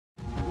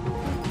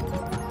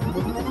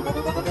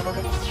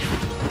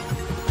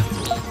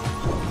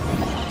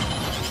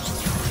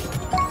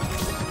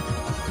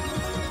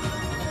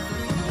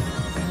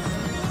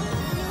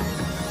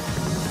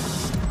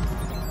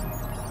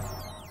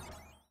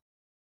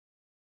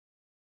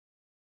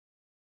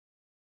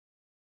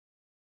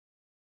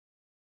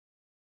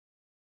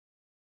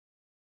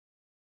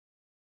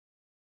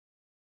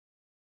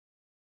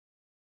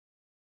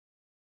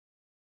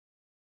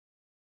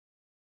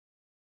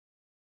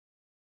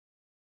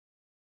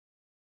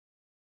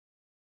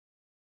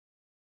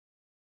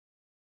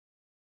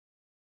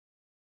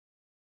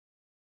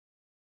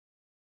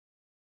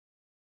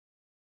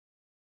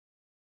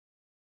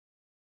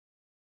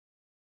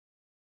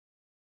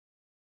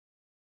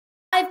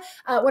live.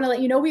 I want to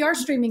let you know we are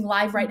streaming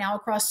live right now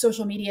across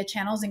social media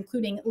channels,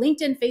 including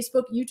LinkedIn,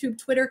 Facebook, YouTube,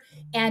 Twitter,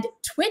 and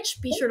Twitch.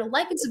 Be sure to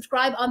like and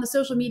subscribe on the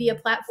social media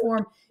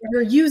platform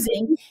you're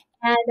using.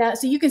 And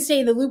so you can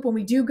stay in the loop when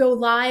we do go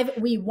live.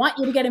 We want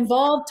you to get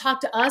involved,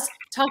 talk to us,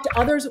 talk to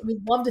others.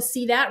 We'd love to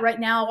see that right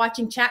now,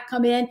 watching chat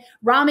come in.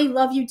 Rami,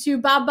 love you too.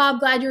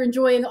 Bob, glad you're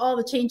enjoying all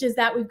the changes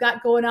that we've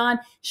got going on.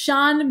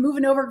 Sean,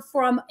 moving over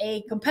from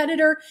a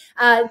competitor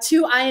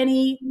to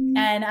INE,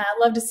 and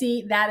love to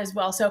see that as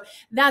well. So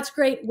that's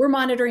great. We're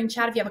monitoring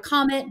chat. If you have a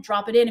comment,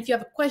 drop it in. If you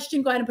have a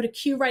question, go ahead and put a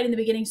Q right in the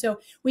beginning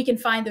so we can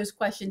find those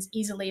questions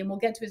easily, and we'll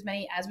get to as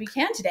many as we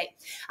can today.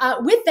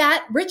 With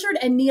that, Richard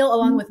and Neal,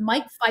 along with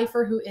Mike Pfeiffer,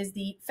 who is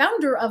the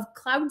founder of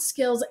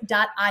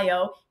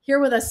cloudskills.io, here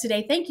with us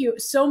today. Thank you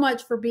so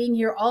much for being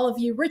here, all of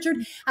you. Richard,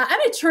 I'm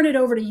going to turn it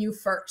over to you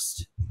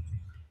first.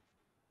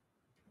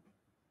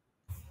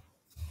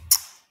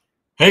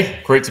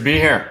 Hey, great to be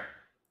here.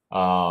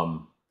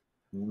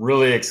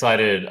 Really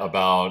excited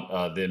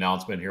about the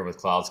announcement here with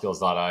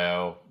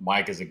cloudskills.io.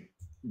 Mike is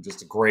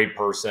just a great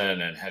person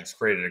and has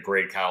created a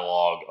great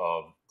catalog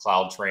of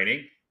cloud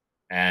training,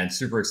 and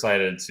super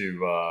excited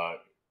to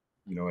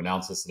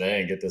announce this today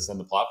and get this in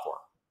the platform.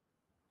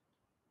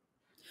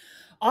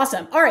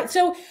 Awesome. All right.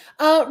 So,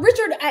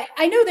 Richard,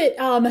 I know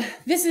that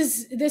this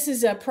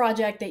is a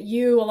project that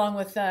you, along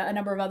with a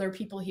number of other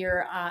people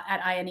here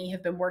at INE,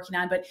 have been working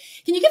on. But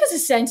can you give us a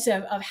sense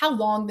of how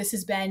long this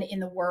has been in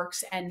the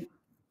works, and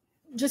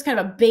just kind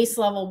of a base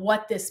level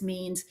what this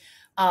means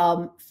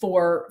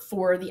for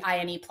the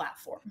INE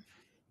platform?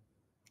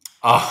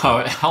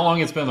 How long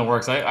it's been in the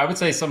works? I would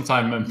say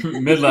sometime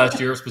mid last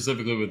year,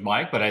 specifically with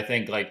Mike. But I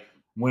think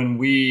when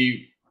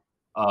we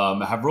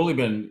have really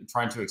been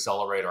trying to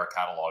accelerate our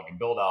catalog and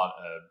build out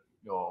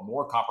a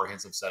more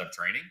comprehensive set of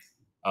training.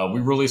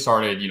 We really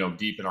started,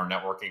 deep in our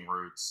networking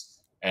roots,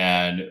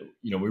 and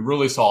we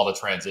really saw the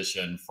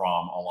transition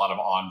from a lot of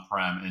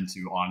on-prem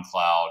into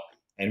on-cloud,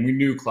 and we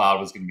knew cloud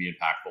was going to be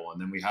impactful.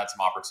 And then we had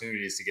some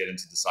opportunities to get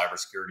into the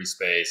cybersecurity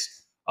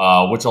space,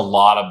 which a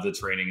lot of the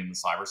training in the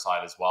cyber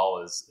side as well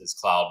is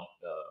cloud,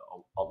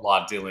 a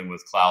lot dealing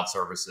with cloud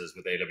services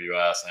with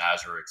AWS and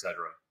Azure, et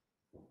cetera.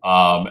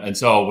 And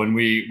so when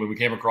we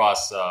came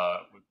across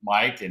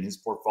Mike and his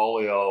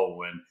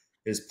portfolio and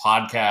his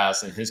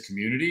podcast and his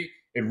community,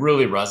 it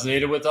really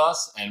resonated with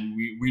us. And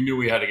we knew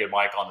we had to get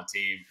Mike on the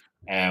team,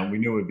 and we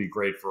knew it would be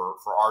great for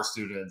our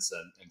students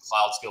and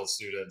cloud skills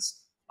students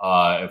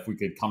if we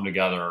could come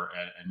together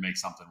and make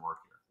something work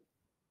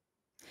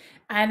here.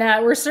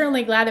 And we're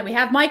certainly glad that we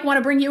have Mike. Want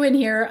to bring you in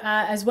here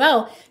as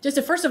well, just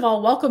to first of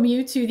all welcome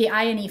you to the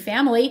INE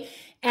family.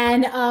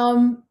 And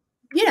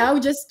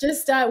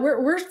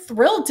we're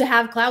thrilled to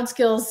have Cloud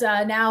Skills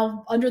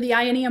now under the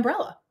INE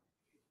umbrella.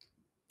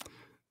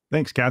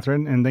 Thanks,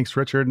 Catherine, and thanks,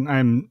 Richard.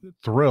 I'm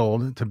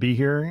thrilled to be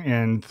here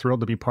and thrilled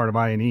to be part of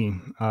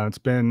INE. It's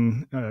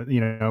been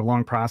a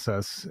long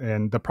process,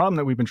 and the problem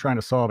that we've been trying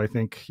to solve, I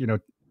think,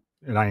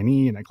 at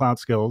INE and at Cloud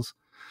Skills,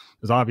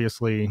 is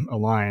obviously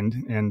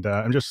aligned, and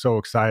I'm just so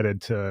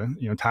excited to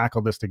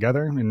tackle this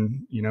together.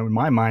 And in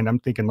my mind, I'm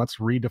thinking let's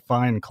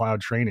redefine cloud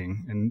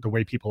training and the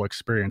way people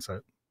experience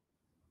it.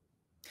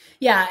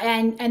 Yeah,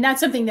 and that's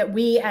something that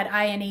we at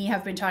INE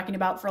have been talking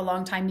about for a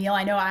long time, Neal.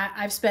 I know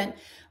I've spent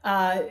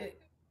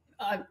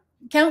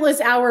countless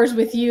hours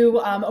with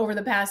you over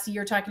the past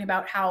year talking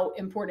about how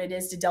important it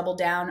is to double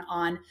down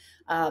on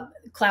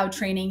cloud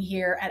training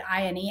here at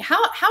INE.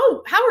 How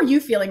are you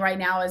feeling right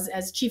now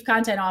as Chief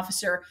Content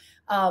Officer,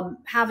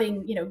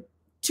 having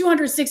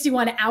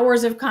 261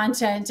 hours of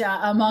content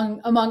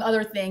among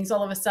other things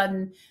all of a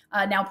sudden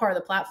now part of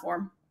the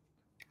platform?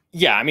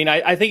 Yeah, I mean,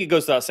 I think it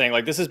goes without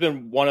saying, this has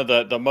been one of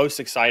the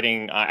most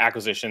exciting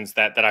acquisitions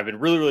that I've been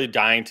really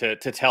dying to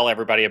tell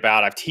everybody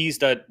about. I've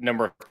teased a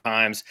number of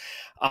times.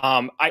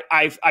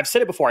 I've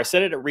said it before. I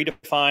said it at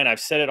Redefine. I've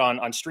said it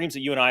on streams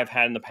that you and I have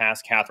had in the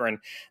past, Catherine,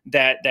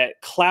 that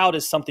cloud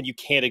is something you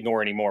can't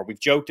ignore anymore. We've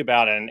joked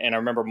about it, and I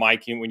remember,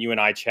 Mike, when you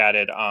and I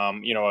chatted,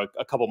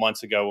 a couple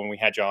months ago when we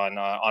had you on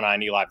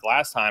INE Live the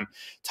last time,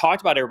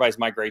 talked about everybody's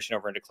migration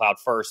over into cloud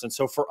first. And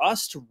so for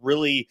us to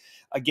really,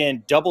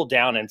 again, double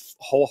down and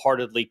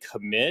wholeheartedly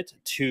commit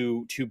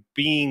to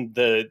being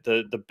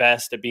the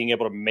best at being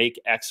able to make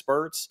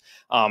experts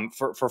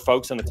for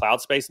folks in the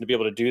cloud space, and to be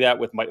able to do that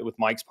with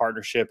Mike's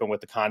partnership and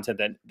with the content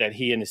that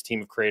he and his team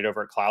have created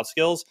over at Cloud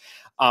Skills,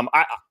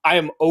 I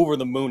am over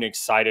the moon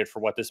excited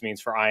for what this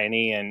means for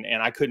INE,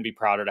 and I couldn't be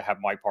prouder to have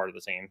Mike part of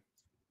the team.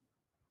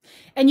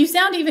 And you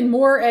sound even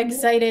more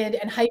excited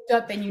and hyped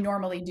up than you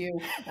normally do,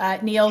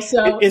 Neal.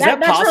 So is that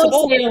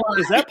possible? Really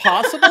is that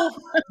possible?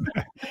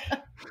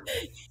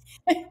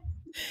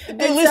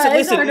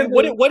 Listen.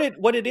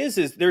 What it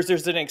is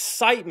there's an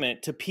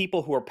excitement to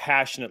people who are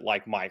passionate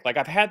like Mike. Like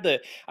I've had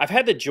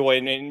the joy,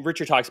 and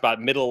Richard talks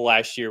about middle of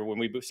last year when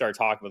we started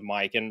talking with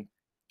Mike, and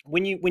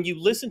when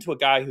you listen to a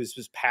guy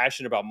who's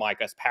passionate about Mike,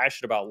 that's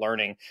passionate about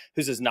learning,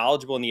 who's as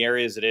knowledgeable in the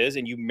areas it is,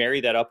 and you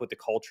marry that up with the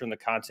culture and the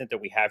content that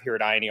we have here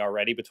at INE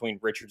already, between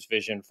Richard's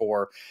vision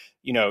for,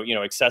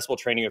 accessible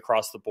training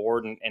across the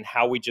board, and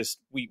how we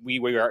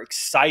are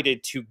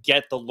excited to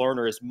get the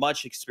learner as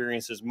much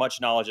experience, as much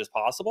knowledge as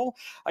possible.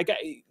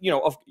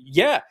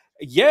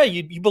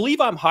 You believe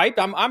I'm hyped.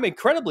 I'm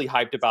incredibly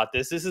hyped about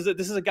this. This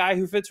is a guy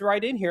who fits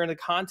right in here, and the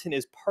content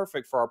is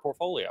perfect for our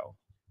portfolio.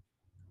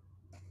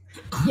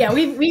 Yeah,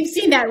 we've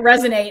seen that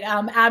resonate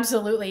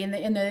absolutely in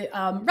the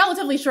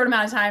relatively short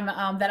amount of time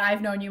that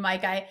I've known you,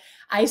 Mike.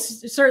 I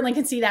certainly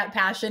can see that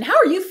passion. How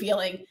are you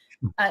feeling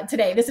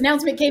today? This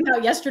announcement came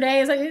out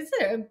yesterday. It's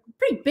a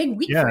pretty big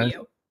week for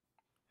you.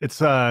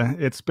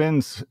 It's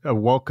been a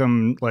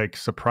welcome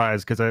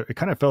surprise, because it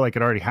kind of felt like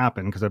it already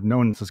happened, because I've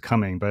known this is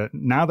coming. But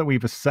now that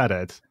we've said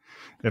it,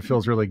 it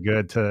feels really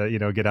good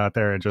to get out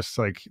there and just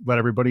let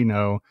everybody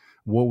know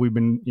what we've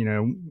been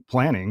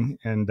planning,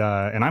 and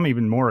I'm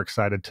even more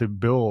excited to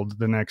build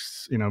the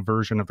next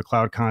version of the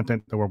cloud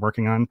content that we're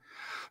working on.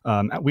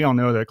 We all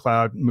know that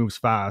cloud moves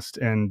fast,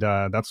 and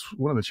that's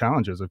one of the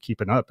challenges of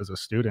keeping up as a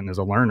student, as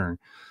a learner.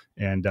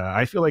 And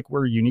I feel like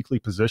we're uniquely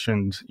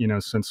positioned,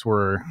 since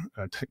we're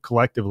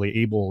collectively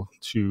able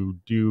to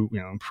do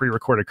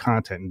pre-recorded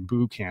content and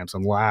boot camps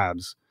and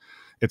labs.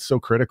 It's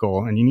so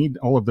critical, and you need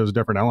all of those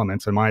different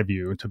elements, in my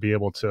view, to be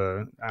able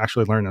to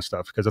actually learn this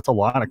stuff, because it's a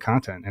lot of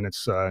content, and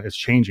it's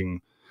changing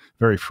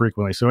very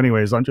frequently. So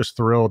anyways, I'm just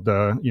thrilled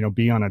to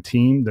be on a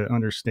team that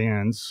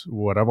understands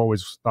what I've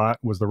always thought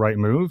was the right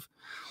move,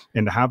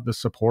 and to have the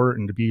support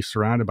and to be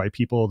surrounded by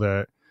people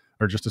that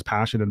are just as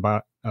passionate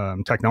about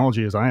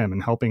technology as I am,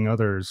 and helping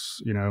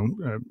others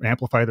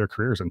amplify their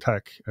careers in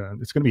tech.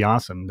 It's going to be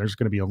awesome. There's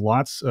going to be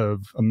lots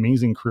of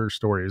amazing career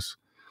stories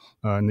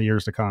in the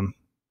years to come.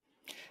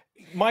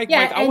 Mike,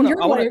 yeah, Mike, I want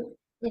to.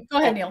 Go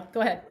ahead, Neal. Go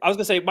ahead. I was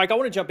going to say, Mike, I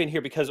want to jump in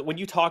here, because when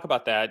you talk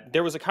about that,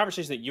 there was a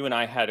conversation that you and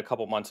I had a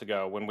couple months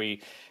ago when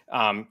we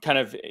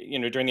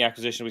during the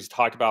acquisition, we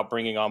talked about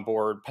bringing on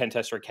board Pen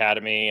Tester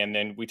Academy. And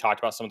then we talked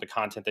about some of the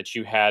content that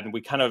you had, and we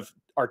kind of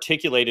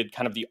articulated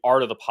kind of the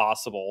art of the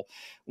possible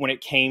when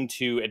it came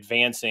to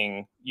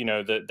advancing,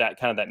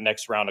 that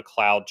next round of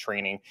cloud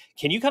training.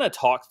 Can you kind of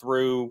talk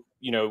through,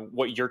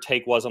 what your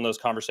take was on those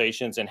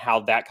conversations, and how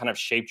that kind of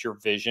shaped your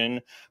vision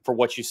for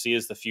what you see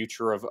as the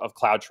future of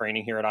cloud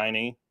training here at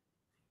INE?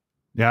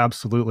 Yeah,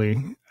 absolutely.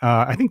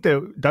 I think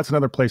that's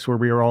another place where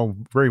we are all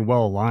very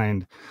well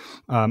aligned.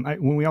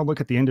 When we all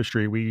look at the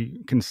industry,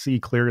 we can see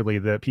clearly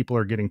that people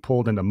are getting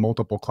pulled into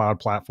multiple cloud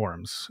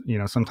platforms.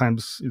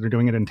 Sometimes they're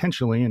doing it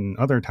intentionally, and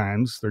other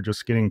times they're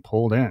just getting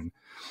pulled in.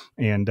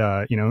 And,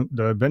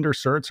 the vendor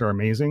certs are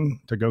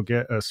amazing to go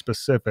get a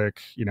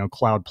specific,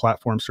 cloud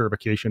platform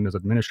certification as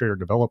administrator,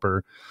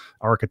 developer,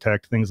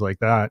 architect, things like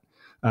that.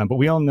 But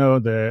we all know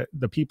that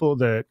the people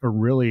that are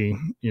really,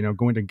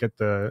 going to get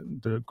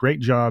the great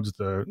jobs,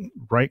 the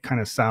right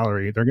kind of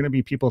salary, they're going to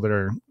be people that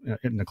are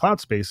in the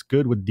cloud space,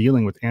 good with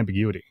dealing with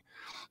ambiguity.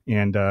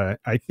 And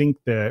I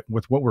think that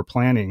with what we're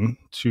planning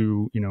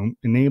to,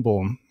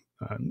 enable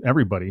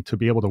everybody to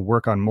be able to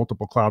work on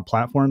multiple cloud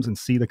platforms and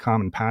see the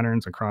common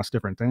patterns across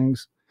different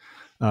things.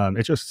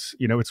 It's just,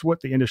 it's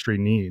what the industry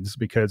needs,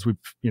 because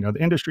the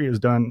industry has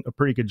done a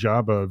pretty good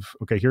job of,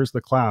 okay, here's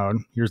the cloud,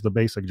 here's the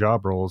basic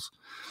job roles.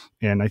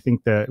 And I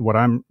think that what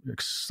I'm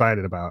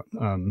excited about,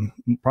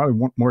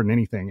 probably more than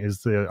anything, is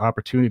the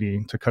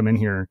opportunity to come in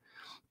here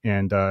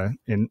and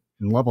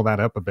level that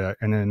up a bit,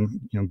 and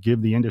then,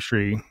 give the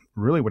industry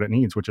really what it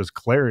needs, which is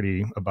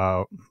clarity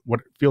about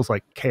what feels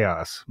like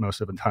chaos most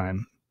of the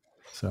time.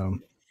 So.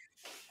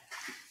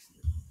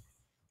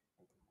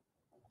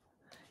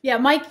 Yeah,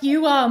 Mike,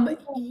 you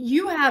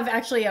have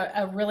actually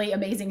a really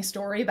amazing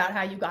story about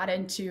how you got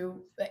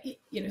into,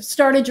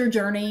 started your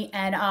journey,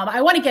 and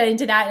I want to get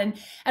into that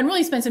and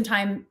really spend some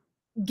time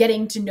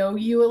getting to know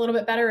you a little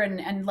bit better,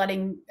 and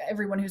letting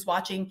everyone who's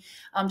watching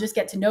just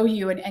get to know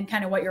you and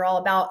kind of what you're all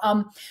about.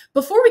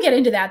 Before we get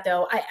into that,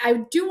 though,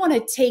 I do want to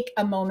take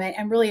a moment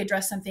and really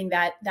address something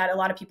that a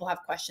lot of people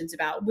have questions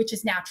about, which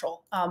is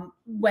natural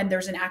when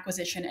there's an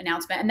acquisition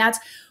announcement, and that's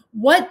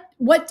what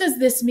does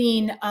this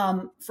mean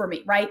for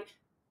me, right?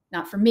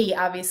 Not for me,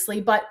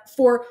 obviously, but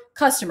for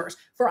customers,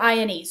 for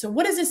INE. So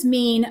what does this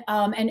mean?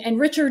 And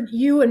Richard,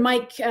 you and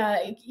Mike,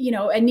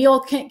 and Neal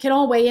can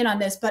all weigh in on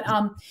this, but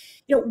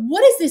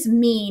what does this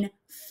mean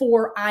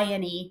for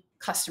INE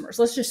customers?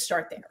 Let's just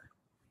start there.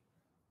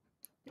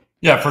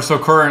 Yeah, so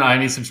current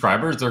INE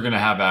subscribers, they're going to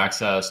have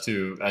access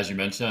to, as you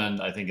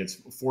mentioned, I think it's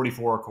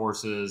 44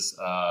 courses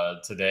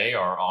today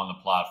are on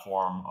the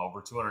platform, over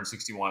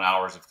 261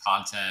 hours of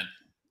content.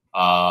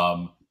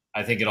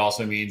 I think it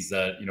also means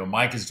that,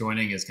 Mike is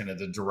joining as kind of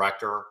the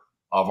director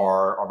of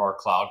our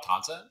cloud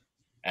content.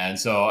 And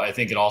so I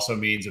think it also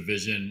means a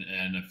vision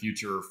and a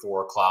future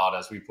for cloud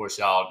as we push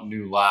out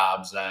new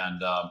labs,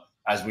 and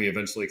as we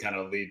eventually kind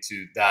of lead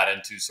to that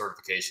into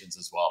certifications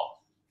as well.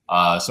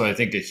 So I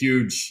think a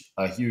huge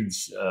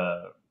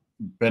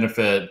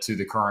benefit to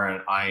the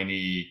current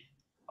INE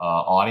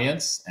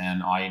audience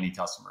and INE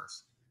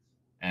customers.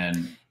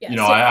 And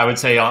Yeah, I would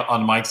say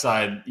on Mike's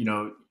side,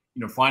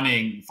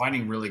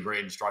 finding really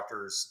great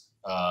instructors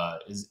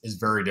is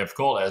very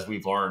difficult, as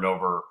we've learned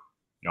over.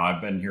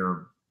 I've been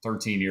here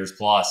 13 years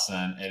plus,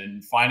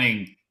 and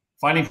finding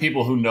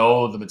people who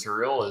know the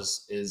material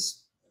is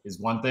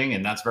one thing,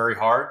 and that's very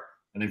hard.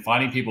 And then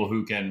finding people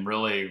who can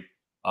really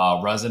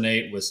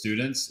resonate with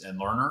students and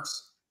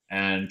learners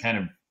and kind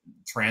of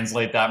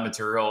translate that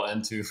material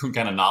into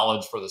kind of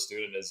knowledge for the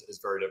student is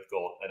very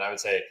difficult. And I would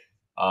say,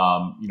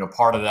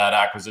 part of that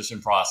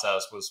acquisition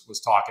process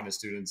was talking to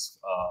students,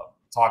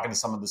 talking to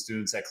some of the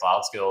students at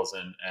Cloud Skills,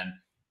 and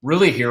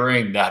really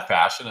hearing that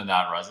passion and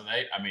that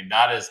resonate. I mean,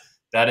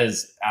 that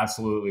is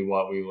absolutely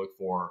what we look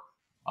for.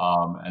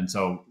 And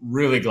so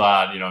really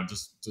glad,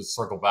 just to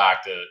circle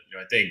back to,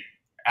 I think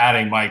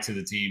adding Mike to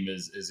the team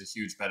is a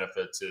huge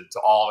benefit to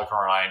all the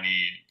current INE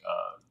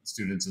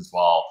students as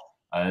well,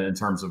 in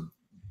terms of,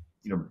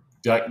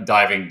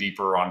 diving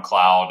deeper on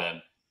cloud,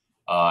 and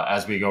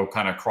as we go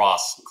kind of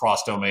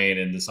cross domain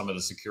into some of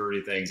the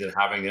security things, and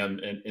having them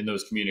in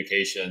those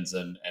communications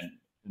and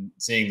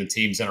seeing the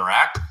teams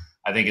interact,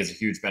 I think is a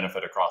huge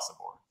benefit across the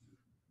board.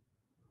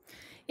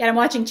 Yeah, I'm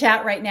watching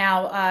chat right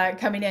now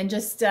coming in,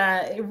 just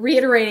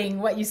reiterating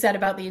what you said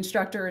about the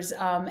instructors,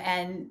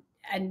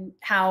 and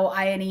how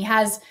INE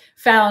has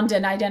found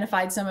and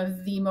identified some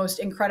of the most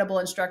incredible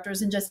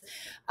instructors, and just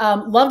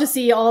love to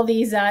see all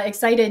these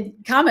excited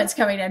comments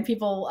coming in,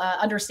 people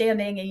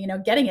understanding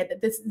and getting it,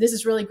 that this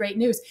is really great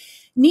news.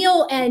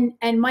 Neal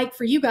and Mike,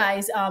 for you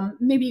guys,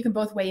 maybe you can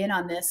both weigh in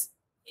on this.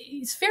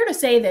 It's fair to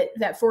say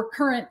that for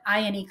current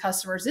INE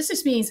customers, this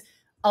just means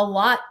a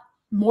lot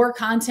more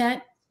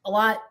content, a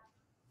lot,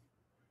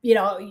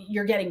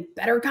 you're getting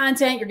better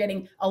content, you're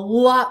getting a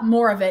lot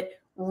more of it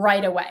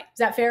right away. Is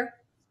that fair?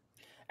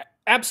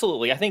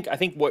 Absolutely. I think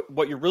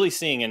what you're really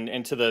seeing,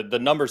 and to the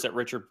numbers that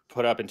Richard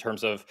put up in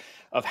terms of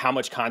how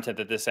much content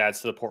that this adds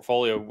to the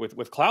portfolio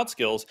with Cloud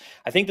Skills,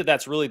 I think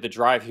that's really the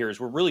drive here. Is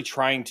we're really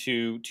trying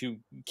to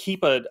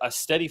keep a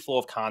steady flow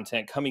of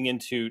content coming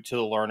into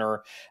the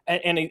learner.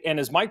 And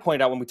as Mike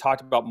pointed out when we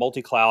talked about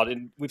multi-cloud,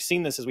 and we've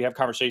seen this as we have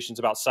conversations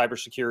about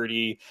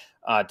cybersecurity,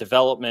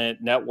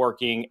 development,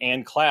 networking,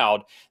 and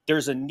cloud,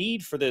 there's a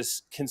need for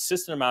this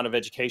consistent amount of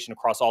education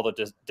across all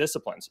the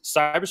disciplines.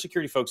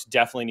 Cybersecurity folks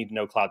definitely need to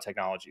know cloud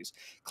technologies.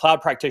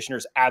 Cloud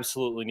practitioners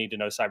absolutely need to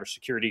know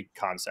cybersecurity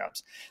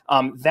concepts.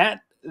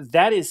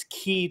 That is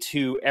key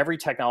to every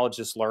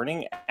technologist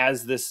learning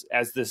as this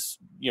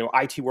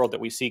IT world that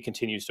we see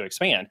continues to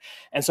expand.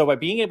 And so by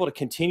being able to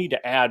continue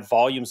to add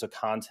volumes of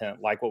content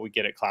like what we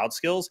get at Cloud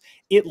Skills,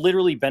 it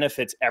literally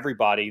benefits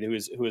everybody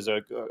who is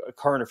a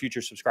current or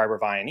future subscriber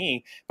of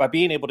INE by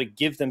being able to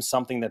give them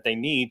something that they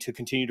need to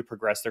continue to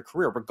progress their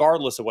career,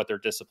 regardless of what their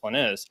discipline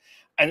is.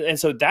 And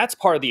so that's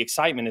part of the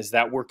excitement, is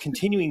that we're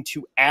continuing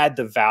to add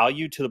the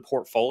value to the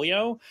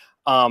portfolio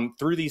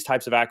through these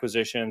types of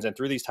acquisitions and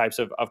through these types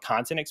of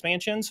content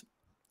expansions,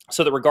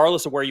 so that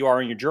regardless of where you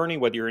are in your journey,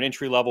 whether you're an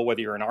entry level,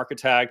 whether you're an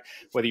architect,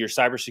 whether you're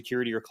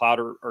cybersecurity or cloud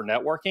or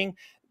networking,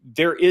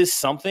 there is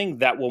something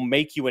that will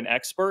make you an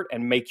expert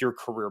and make your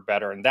career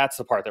better. And that's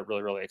the part that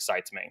really, really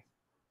excites me.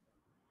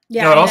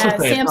 Yeah, I'd also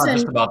say Samson,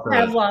 it's not just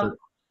about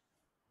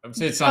I would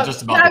say it's not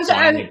just about the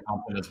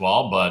content as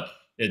well, but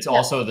it's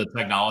also the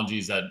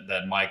technologies that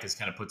Mike has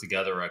kind of put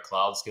together at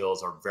Cloud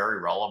Skills are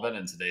very relevant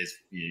in today's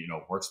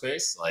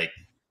workspace. Like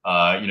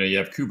you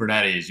have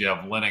Kubernetes, you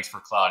have Linux for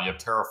cloud, you have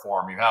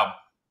Terraform, you have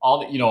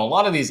all a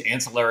lot of these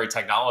ancillary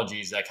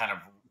technologies that kind of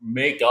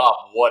make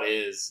up what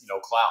is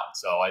cloud.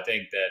 So I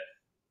think that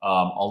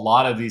a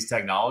lot of these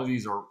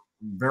technologies are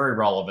very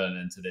relevant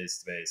in today's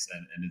space,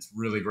 and it's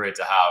really great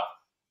to have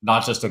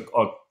not just a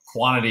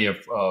quantity of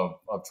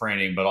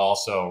training, but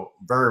also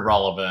very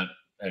relevant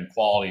and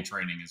quality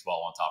training as well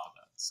on top of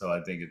that. So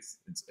I think it's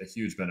a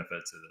huge benefit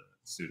to the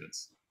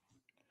students.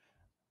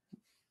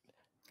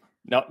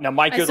 Now,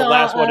 Mike, you're the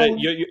last one.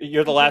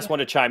 You're the last one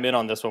to chime in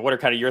on this one. What are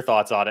kind of your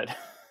thoughts on it?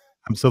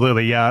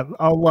 Absolutely, yeah.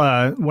 I'll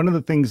one of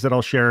the things that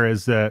I'll share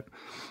is that,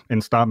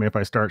 and stop me if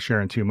I start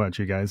sharing too much,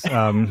 you guys.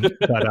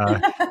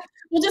 But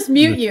we'll just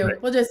mute you.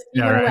 We'll just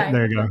right,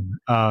 there you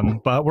go.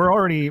 But we're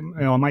already,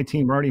 on my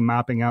team, we're already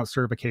mapping out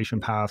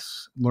certification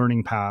paths,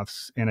 learning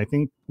paths, and I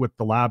think with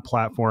the lab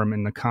platform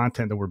and the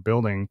content that we're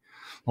building,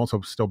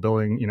 also still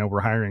building, we're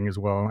hiring as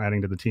well,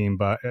 adding to the team.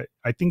 But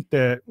I think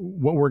that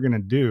what we're going to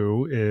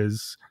do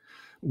is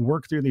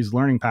work through these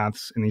learning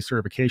paths and these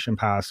certification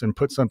paths and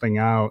put something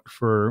out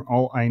for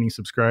all INE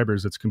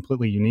subscribers that's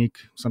completely unique,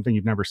 something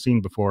you've never seen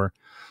before,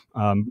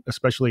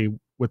 especially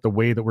with the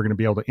way that we're going to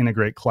be able to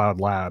integrate cloud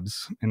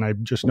labs. And I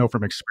just know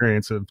from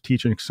experience of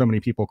teaching so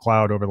many people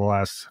cloud over the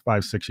last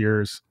 5-6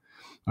 years,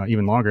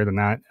 even longer than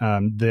that,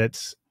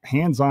 that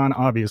hands-on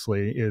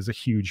obviously is a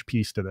huge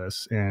piece to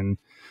this. And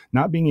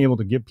not being able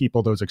to give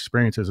people those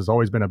experiences has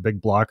always been a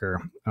big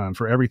blocker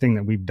for everything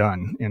that we've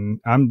done.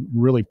 And I'm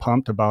really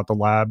pumped about the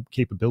lab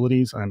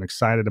capabilities. I'm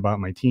excited about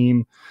my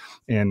team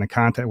and the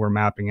content we're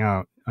mapping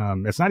out.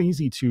 It's not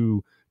easy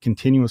to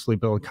continuously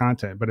build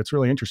content, but it's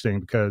really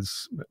interesting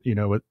because,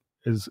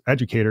 as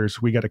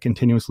educators, we got to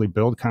continuously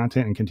build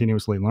content and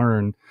continuously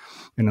learn,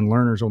 and then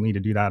learners will need to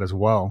do that as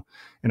well.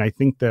 And I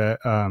think that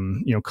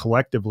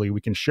collectively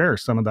we can share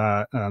some of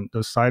that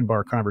those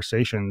sidebar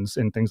conversations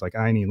in things like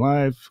INE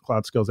Live,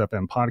 Cloud Skills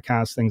FM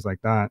podcasts, things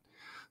like that,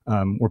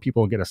 where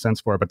people get a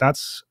sense for it. But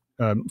that's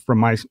from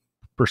my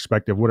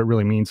perspective, what it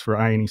really means for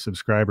INE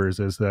subscribers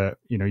is that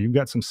you've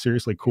got some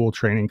seriously cool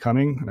training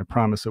coming, and I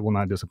promise it will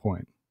not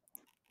disappoint.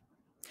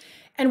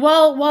 And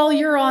while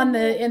you're in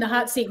the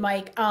hot seat,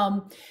 Mike,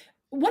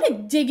 want to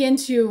dig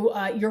into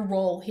your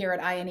role here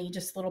at INE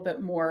just a little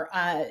bit more.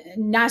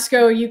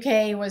 NASCO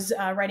UK was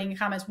writing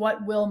comments,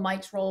 what will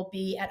Mike's role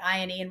be at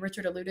INE? And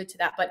Richard alluded to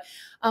that, but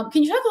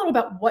can you talk a little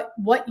about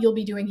what you'll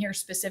be doing here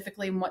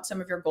specifically and what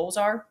some of your goals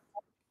are?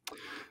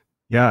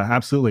 Yeah,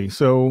 absolutely.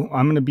 So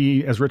I'm going to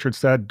be, as Richard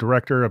said,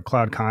 director of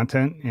cloud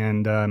content,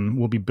 and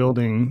we'll be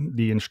building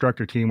the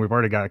instructor team. We've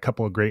already got a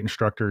couple of great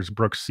instructors,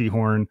 Brooks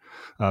Seahorn,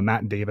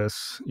 Matt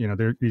Davis.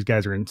 These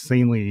guys are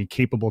insanely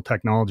capable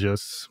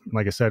technologists.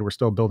 Like I said, we're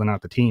still building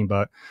out the team,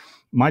 but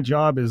my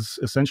job is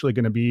essentially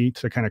going to be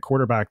to kind of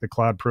quarterback the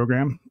cloud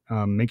program,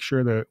 make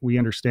sure that we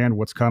understand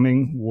what's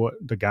coming, what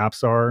the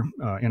gaps are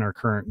in our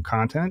current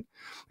content,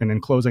 and then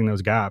closing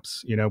those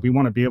gaps. We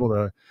want to be able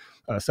to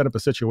set up a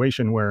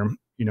situation where,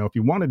 if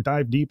you want to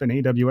dive deep in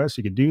AWS,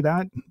 you could do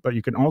that, but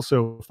you can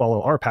also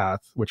follow our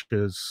path, which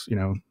is,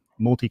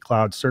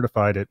 multi-cloud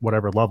certified at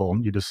whatever level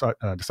you decide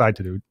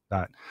to do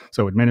that.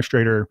 So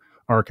administrator,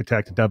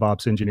 architect,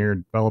 DevOps engineer,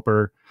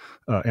 developer,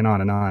 and on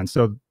and on.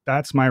 So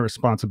that's my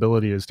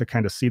responsibility, is to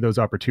kind of see those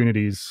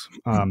opportunities,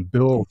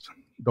 build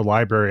the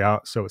library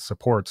out so it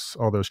supports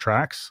all those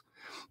tracks,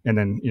 and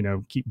then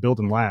keep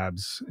building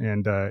labs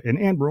and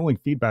rolling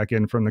feedback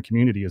in from the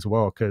community as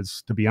well.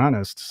 Because to be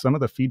honest, some of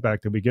the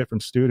feedback that we get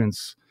from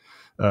students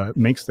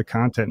makes the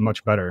content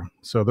much better.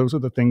 So those are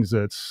the things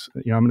that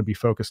I'm going to be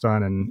focused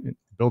on, and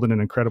building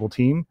an incredible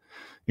team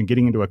and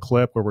getting into a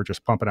clip where we're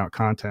just pumping out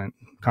content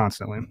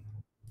constantly.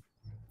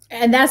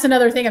 And that's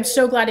another thing. I'm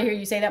so glad to hear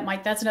you say that,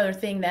 Mike. That's another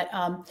thing that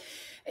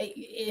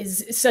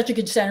is such a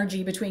good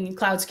synergy between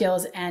Cloud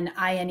Skills and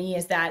INE,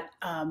 is that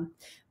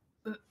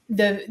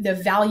the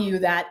value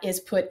that is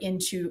put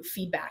into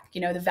feedback,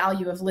 the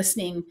value of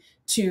listening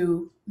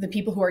to the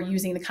people who are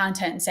using the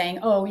content and saying,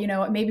 oh,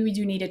 maybe we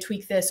do need to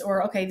tweak this,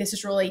 or, okay, this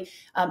is really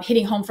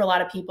hitting home for a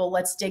lot of people.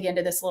 Let's dig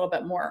into this a little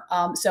bit more.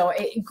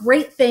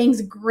 Great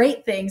things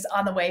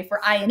on the way for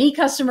INE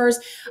customers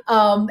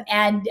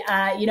and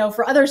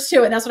for others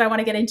too. And that's what I want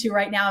to get into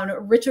right now.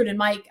 And Richard and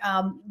Mike,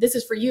 this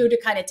is for you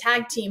to kind of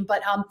tag team,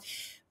 but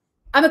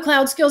I'm a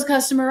Cloud Skills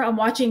customer. I'm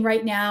watching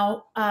right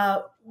now.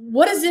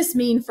 What does this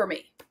mean for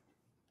me?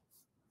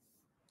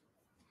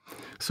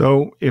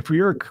 So if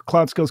you're a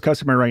Cloud Skills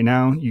customer right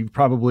now, you've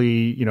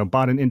probably,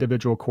 bought an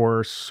individual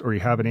course, or you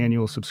have an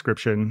annual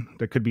subscription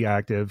that could be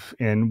active.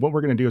 And what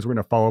we're going to do is we're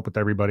going to follow up with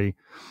everybody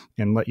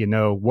and let you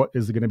know what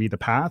is going to be the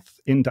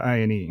path into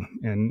INE.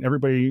 And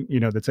everybody,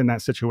 that's in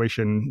that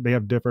situation, they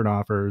have different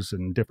offers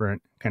and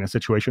different kind of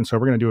situations. So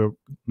we're going to do an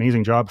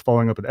amazing job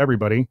following up with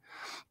everybody.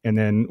 And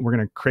then we're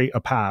going to create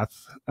a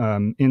path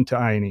into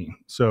INE.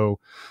 So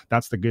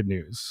that's the good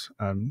news.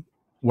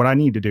 What I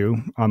need to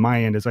do on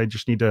my end is I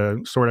just need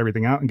to sort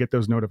everything out and get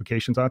those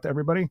notifications out to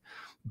everybody.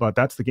 But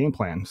that's the game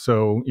plan.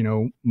 So,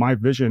 my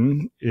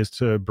vision is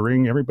to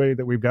bring everybody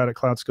that we've got at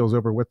Cloud Skills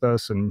over with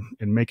us and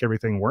make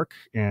everything work.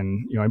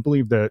 And, I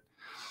believe that,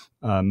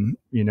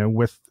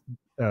 with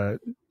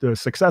the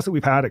success that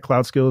we've had at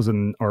Cloud Skills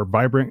and our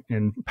vibrant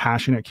and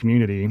passionate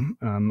community,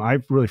 I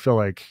really feel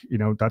like,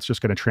 that's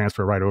just going to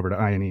transfer right over to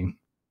INE.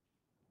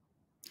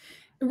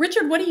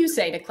 Richard, what do you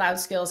say to Cloud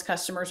Skills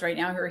customers right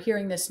now who are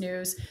hearing this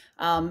news,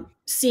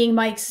 seeing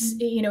Mike's,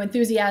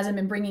 enthusiasm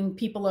and bringing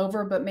people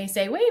over, but may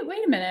say, wait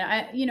a minute,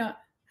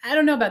 I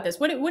don't know about this.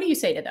 What do you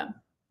say to them?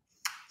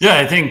 Yeah,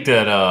 I think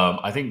that,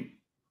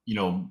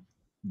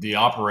 the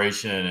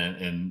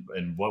operation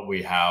and what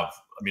we have,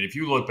 if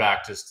you look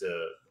back just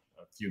a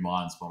few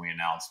months when we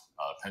announced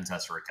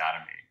Pentester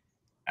Academy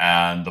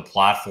and the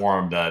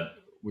platform that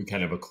we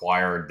kind of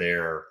acquired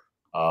there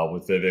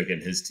with Vivek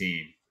and his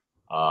team,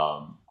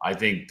 I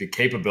think the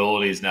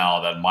capabilities now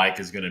that Mike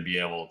is going to be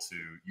able to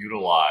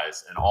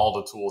utilize, and all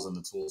the tools in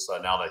the tool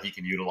set now that he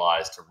can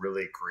utilize to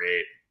really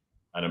create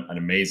an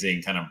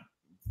amazing kind of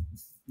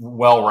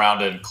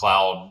well-rounded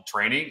cloud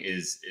training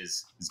is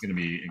going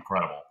to be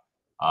incredible.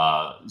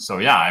 I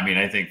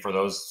think for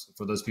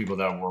those people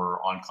that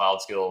were on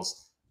Cloud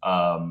Skills,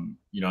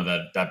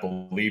 that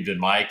believed in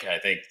Mike, I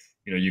think,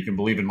 you can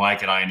believe in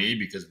Mike at INE,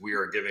 because we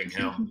are giving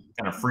him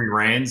kind of free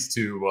reins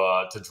to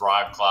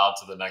drive cloud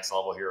to the next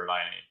level here at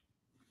INE.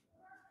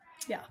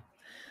 Yeah.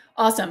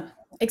 Awesome.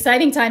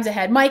 Exciting times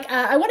ahead. Mike,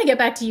 I want to get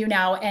back to you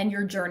now and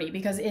your journey,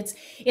 because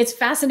it's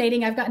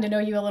fascinating. I've gotten to know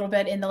you a little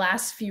bit in the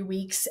last few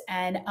weeks,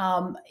 and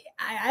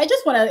I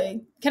just want to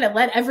kind of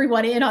let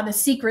everyone in on the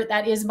secret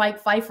that is Mike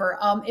Pfeiffer.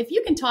 If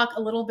you can talk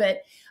a little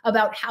bit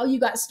about how you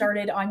got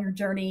started on your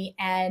journey,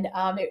 and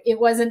it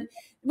wasn't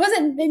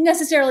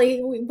necessarily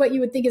what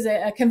you would think is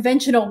a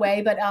conventional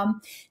way, but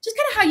just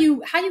kind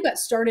of how you got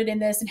started in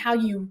this, and how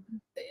you,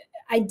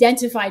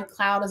 identified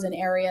cloud as an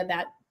area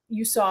that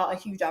you saw a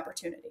huge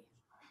opportunity?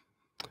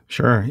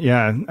 Sure.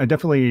 Yeah, I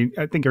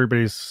think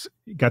everybody's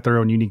got their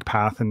own unique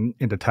path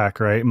into tech,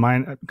 right?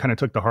 Mine kind of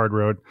took the hard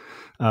road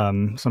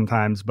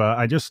sometimes, but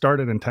I just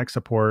started in tech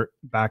support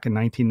back in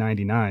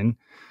 1999.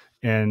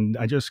 And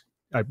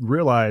I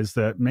realized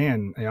that,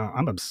 man,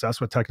 I'm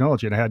obsessed with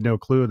technology, and I had no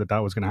clue that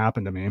was going to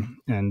happen to me.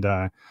 And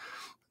I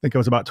think I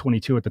was about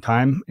 22 at the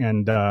time,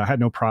 and I had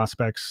no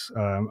prospects.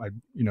 I,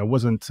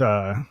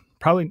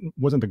 probably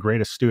wasn't the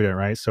greatest student,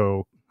 right?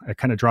 So I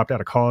kind of dropped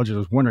out of college and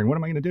was wondering, what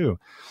am I going to do? And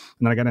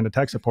then I got into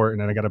tech support,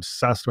 and then I got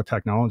obsessed with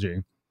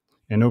technology.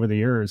 And over the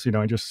years,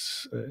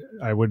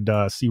 I would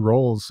see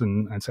roles,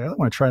 and I'd say, I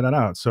want to try that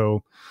out.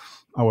 So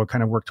I would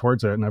kind of work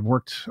towards it. And I've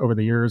worked over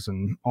the years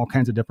in all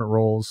kinds of different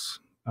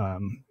roles,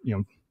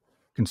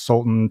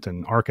 consultant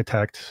and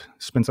architect,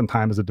 spent some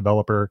time as a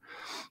developer.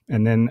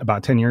 And then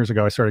about 10 years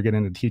ago, I started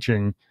getting into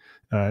teaching.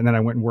 And then I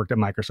went and worked at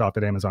Microsoft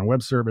at Amazon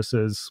Web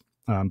Services.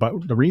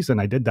 But the reason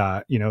I did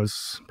that,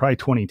 is probably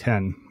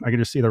 2010. I could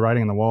just see the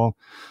writing on the wall.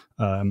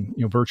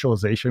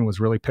 Virtualization was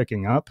really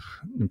picking up.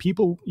 And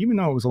people, even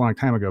though it was a long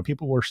time ago,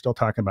 people were still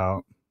talking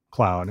about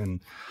cloud.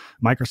 And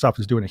Microsoft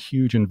was doing a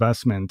huge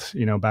investment,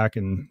 back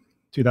in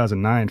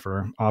 2009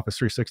 for Office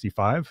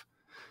 365.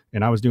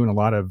 And I was doing a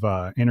lot of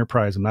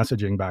enterprise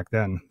messaging back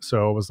then.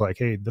 So it was like,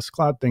 hey, this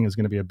cloud thing is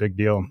going to be a big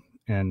deal.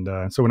 And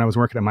so when I was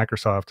working at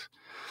Microsoft,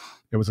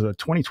 it was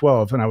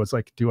 2012. And I was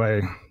like, do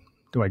I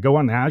go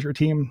on the Azure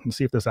team and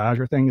see if this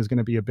Azure thing is going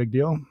to be a big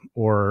deal,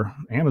 or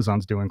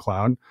Amazon's doing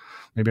cloud?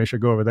 Maybe I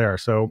should go over there.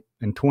 So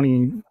in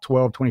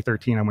 2012,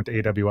 2013, I went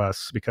to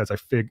AWS because I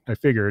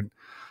figured,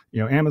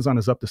 Amazon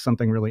is up to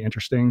something really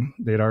interesting.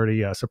 They'd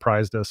already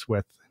surprised us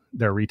with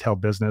their retail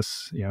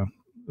business, a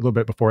little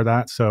bit before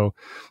that. So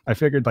I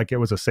figured like it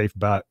was a safe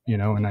bet,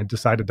 and I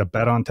decided to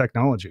bet on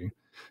technology,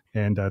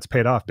 and it's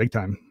paid off big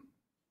time.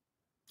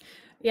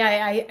 Yeah,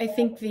 I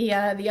think the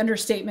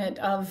understatement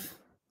of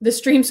the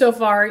stream so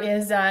far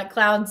is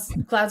cloud's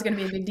going to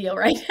be a big deal,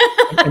 right?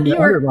 You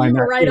were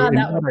right on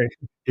that one.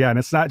 Yeah, and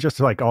it's not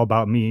just like all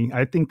about me.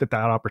 I think that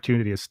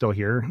opportunity is still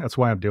here. That's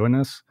why I'm doing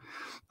this.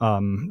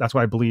 That's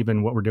why I believe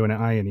in what we're doing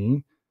at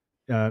INE.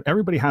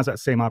 Everybody has that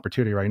same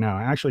opportunity right now.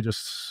 I actually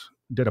just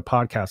did a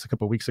podcast a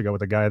couple of weeks ago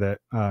with a guy that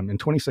in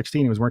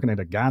 2016, he was working at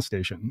a gas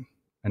station,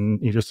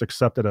 and he just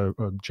accepted a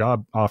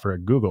job offer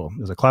at Google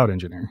as a cloud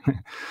engineer.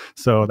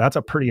 So that's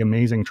a pretty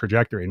amazing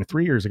trajectory. And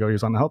 3 years ago, he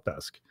was on the help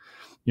desk.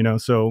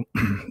 So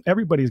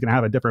everybody's going to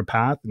have a different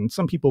path, and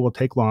some people will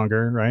take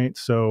longer, right?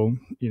 So,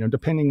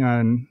 depending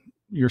on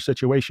your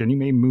situation, you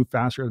may move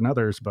faster than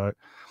others, but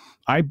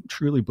I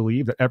truly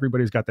believe that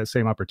everybody's got that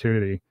same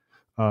opportunity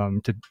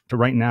to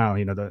right now,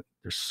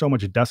 there's so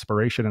much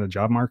desperation in the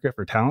job market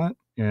for talent.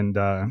 And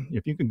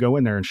if you can go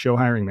in there and show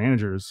hiring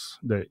managers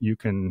that you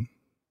can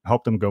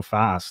help them go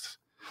fast,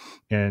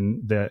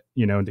 and that,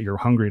 that you're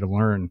hungry to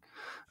learn,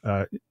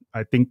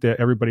 I think that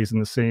everybody's in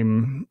the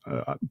same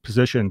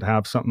position to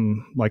have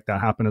something like that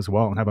happen as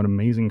well and have an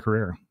amazing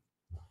career.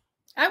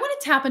 I want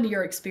to tap into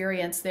your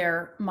experience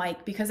there,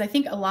 Mike, because I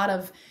think a lot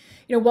of,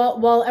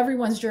 while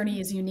everyone's journey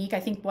is unique, I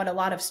think what a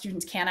lot of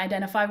students can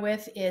identify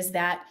with is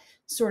that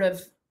sort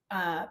of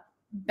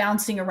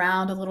bouncing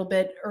around a little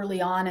bit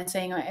early on and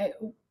saying,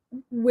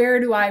 where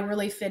do I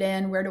really fit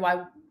in?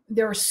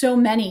 There are so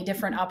many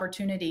different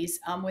opportunities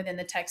within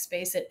the tech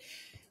space. It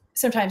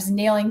sometimes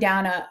nailing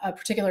down a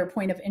particular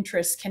point of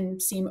interest can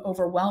seem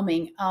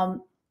overwhelming.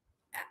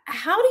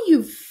 How do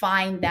you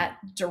find that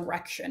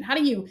direction? How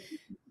do you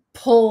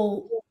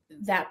pull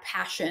that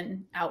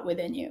passion out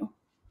within you?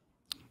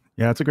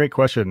 Yeah, that's a great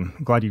question.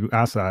 I'm glad you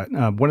asked that.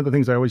 One of the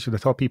things I always used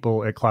to tell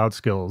people at Cloud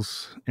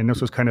Skills, and this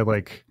was kind of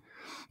like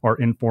our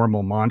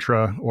informal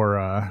mantra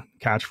or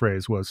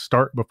catchphrase, was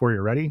start before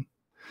you're ready.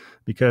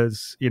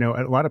 Because, a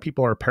lot of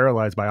people are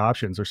paralyzed by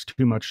options. There's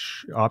too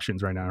much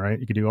options right now, right?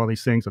 You can do all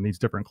these things on these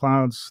different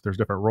clouds. There's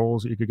different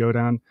roles that you could go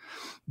down.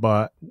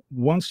 But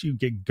once you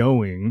get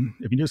going,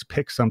 if you just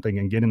pick something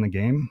and get in the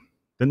game,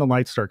 then the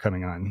lights start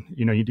coming on.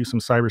 You do some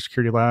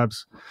cybersecurity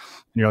labs,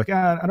 and you're like,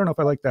 I don't know if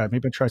I like that.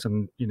 Maybe I try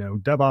some,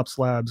 DevOps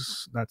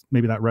labs.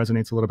 Maybe that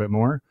resonates a little bit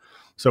more.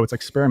 So it's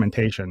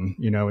experimentation.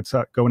 It's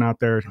going out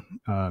there,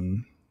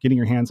 getting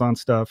your hands on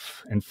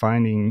stuff and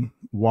finding,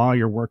 while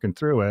you're working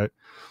through it,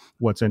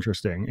 what's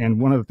interesting. And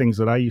one of the things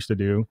that I used to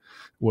do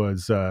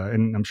was,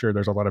 and I'm sure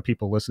there's a lot of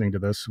people listening to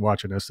this,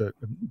 watching this, that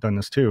have done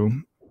this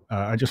too.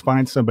 I just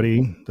find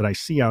somebody that I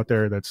see out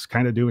there that's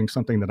kind of doing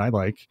something that I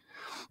like,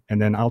 and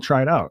then I'll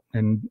try it out.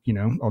 And,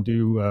 I'll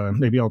do,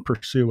 maybe I'll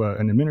pursue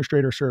an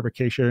administrator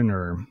certification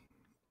or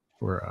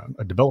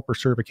a developer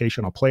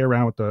certification. I'll play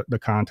around with the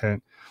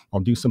content.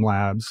 I'll do some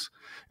labs,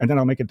 and then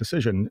I'll make a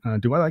decision.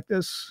 Do I like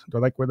this? Do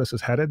I like where this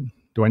is headed?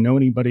 Do I know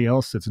anybody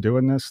else that's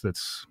doing this,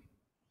 that's,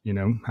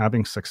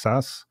 having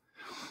success?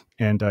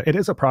 And it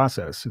is a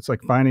process. It's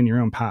like finding your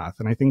own path.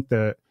 And I think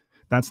that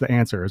that's the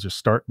answer, is just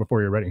start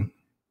before you're ready.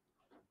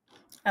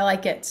 I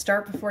like it.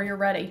 Start before you're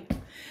ready.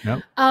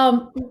 Yep.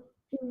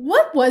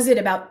 What was it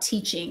about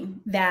teaching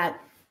that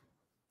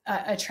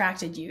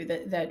attracted you,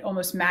 that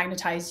almost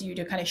magnetized you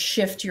to kind of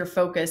shift your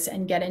focus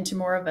and get into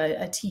more of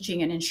a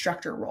teaching and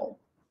instructor role?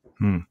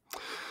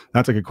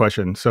 That's a good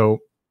question. So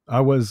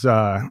I was,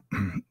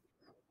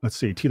 let's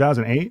see,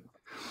 2008.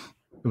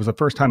 It was the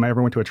first time I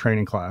ever went to a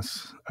training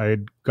class. I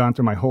had gone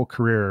through my whole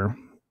career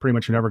pretty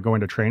much never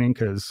going to training,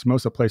 because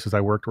most of the places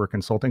I worked were a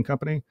consulting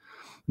company, and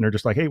they're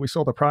just like, hey, we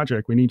sold a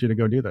project, we need you to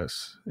go do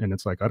this. And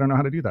it's like, I don't know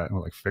how to do that. And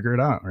we're like, figure it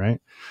out,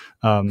 right?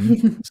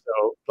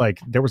 So like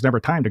there was never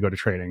time to go to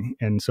training.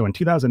 And so in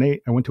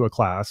 2008, I went to a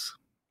class,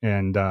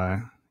 and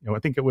I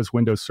think it was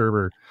Windows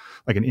Server,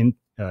 like an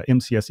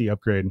MCSE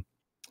upgrade.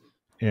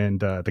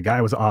 And the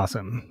guy was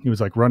awesome. He was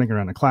like running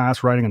around the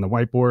class, writing on the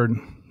whiteboard.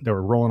 They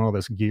were rolling all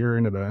this gear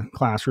into the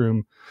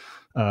classroom.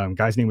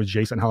 Guy's name was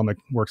Jason Helmick,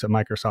 works at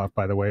Microsoft,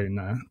 by the way, and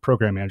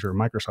program manager at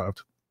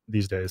Microsoft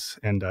these days.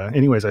 And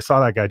anyways, I saw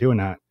that guy doing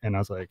that, and I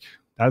was like,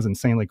 that is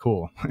insanely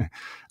cool. I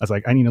was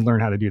like, I need to learn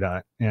how to do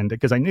that. And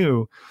because I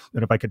knew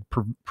that if I could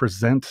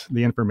present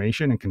the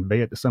information and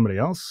convey it to somebody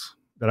else,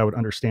 that I would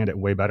understand it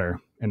way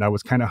better. And I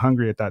was kind of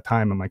hungry at that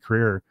time in my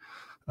career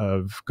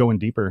of going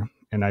deeper.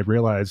 And I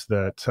realized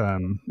that,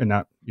 and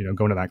not,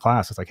 going to that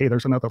class, it's like, hey,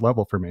 there's another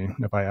level for me.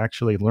 And if I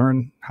actually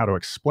learn how to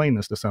explain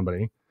this to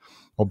somebody,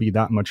 I'll be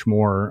that much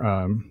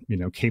more,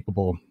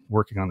 capable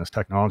working on this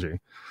technology.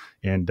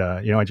 And,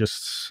 I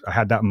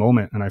had that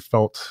moment, and I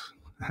felt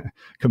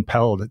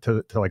compelled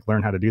to like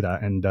learn how to do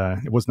that. And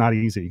it was not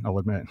easy, I'll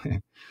admit,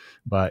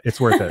 but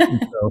it's worth it.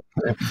 So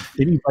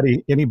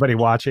anybody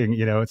watching,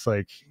 it's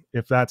like,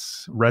 if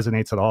that's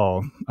resonates at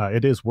all,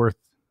 it is worth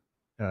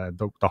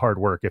the hard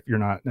work if you're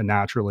not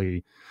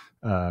naturally,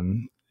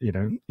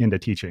 into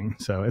teaching.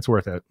 So it's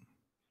worth it.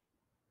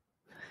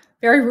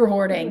 Very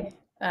rewarding,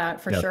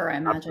 for sure, I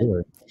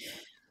imagine.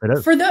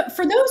 For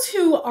those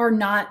who are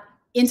not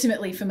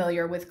intimately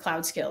familiar with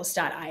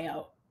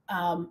cloudskills.io,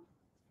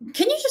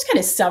 can you just kind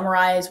of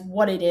summarize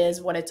what it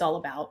is, what it's all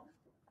about?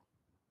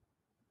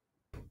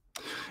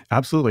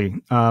 Absolutely.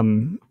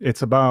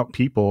 It's about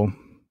people.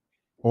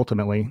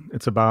 Ultimately,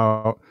 it's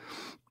about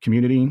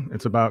community.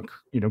 It's about,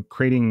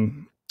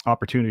 creating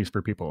opportunities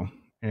for people.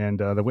 And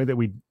the way that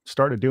we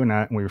started doing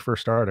that when we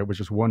first started was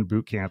just one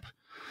boot camp.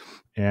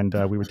 And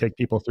we would take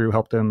people through,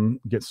 help them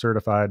get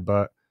certified.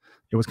 But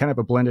it was kind of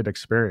a blended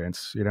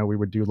experience. We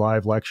would do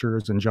live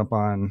lectures and jump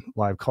on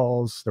live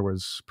calls. There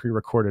was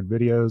pre-recorded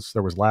videos.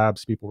 There was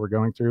labs people were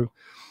going through.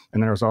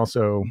 And there was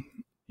also,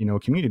 a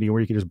community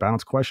where you could just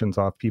bounce questions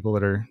off people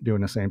that are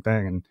doing the same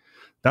thing. And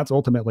that's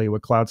ultimately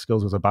what Cloud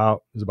Skills was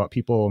about, is about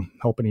people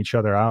helping each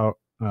other out,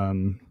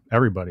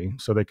 everybody,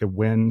 so they could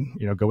win,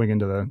 going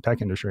into the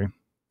tech industry.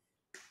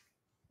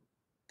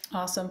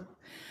 Awesome.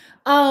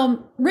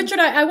 Richard,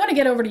 I want to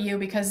get over to you,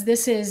 because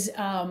this is,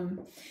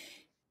 INE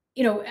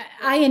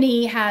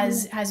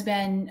has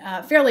been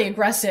fairly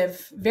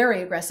aggressive,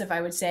 very aggressive,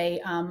 I would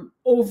say,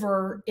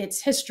 over its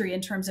history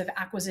in terms of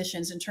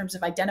acquisitions, in terms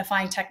of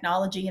identifying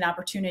technology and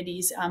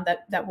opportunities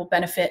that will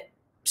benefit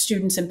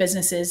students and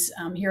businesses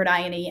here at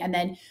INE, and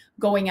then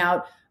going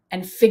out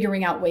and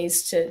figuring out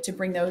ways to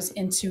bring those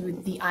into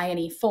the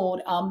INE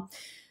fold. A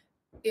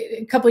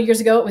couple of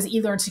years ago, it was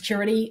eLearn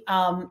Security.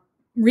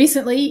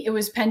 Recently, it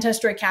was Pen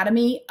Tester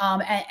Academy.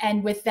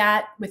 And with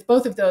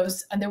both of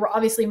those, and there were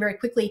obviously very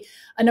quickly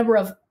a number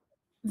of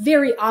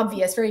very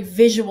obvious, very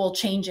visual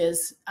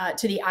changes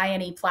to the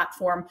INE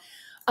platform.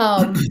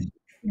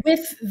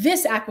 With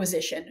this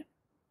acquisition,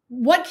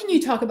 what can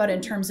you talk about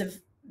in terms of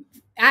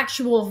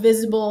actual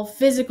visible,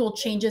 physical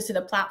changes to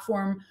the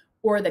platform,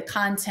 or the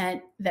content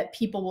that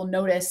people will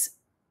notice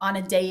on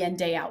a day in,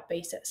 day out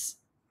basis?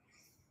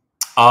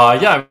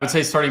 I would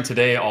say starting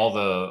today, all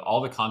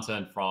the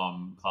content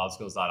from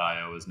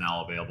cloudskills.io is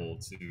now available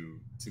to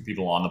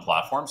people on the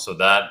platform. So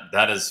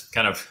that is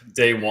kind of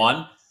day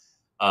one.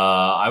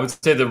 I would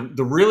say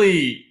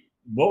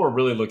what we're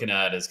really looking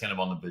at is kind of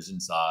on the vision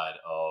side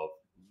of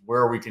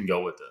where we can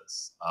go with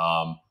this.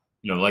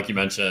 Like you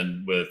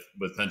mentioned with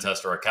Pen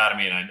Tester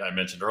Academy, and I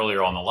mentioned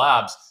earlier on the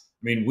labs.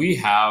 I mean, we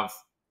have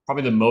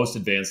probably the most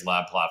advanced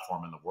lab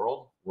platform in the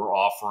world. We're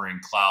offering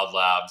cloud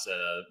labs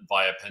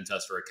via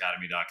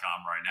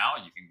pentesteracademy.com right now.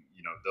 You can,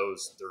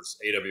 there's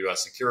AWS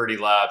security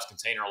labs,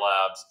 container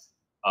labs,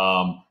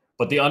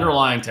 but the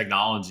underlying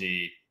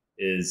technology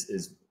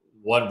is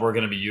what we're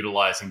going to be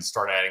utilizing to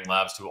start adding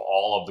labs to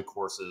all of the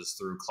courses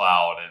through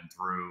cloud and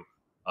through,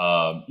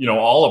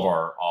 all of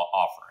our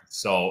offerings.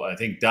 So I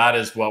think that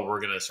is what we're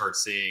going to start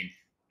seeing.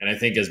 And I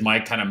think as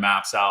Mike kind of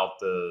maps out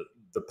the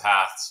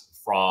paths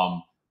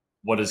from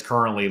what is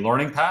currently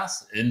learning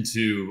paths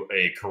into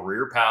a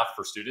career path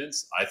for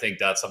students, I think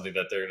that's something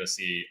that they're going to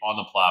see on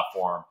the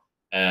platform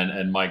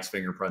and Mike's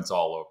fingerprints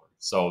all over.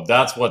 So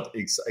that's what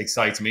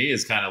excites me,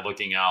 is kind of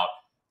looking out,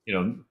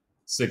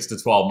 6 to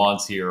 12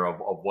 months here of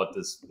what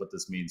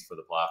this means for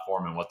the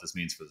platform and what this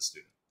means for the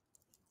student.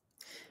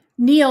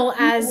 Neal,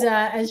 as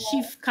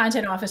Chief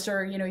Content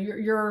Officer,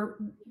 you're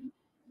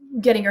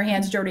getting your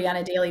hands dirty on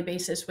a daily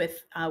basis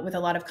with a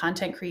lot of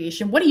content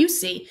creation. What do you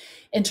see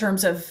in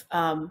terms of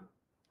the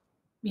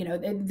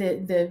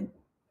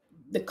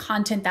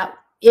content that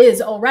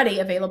is already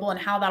available and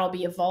how that'll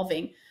be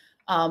evolving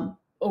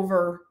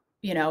over,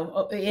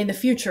 in the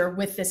future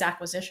with this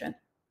acquisition.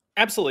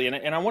 Absolutely,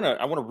 and I want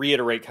to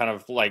reiterate kind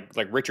of like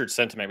Richard's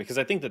sentiment, because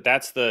I think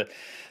that's kind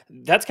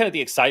of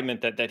the excitement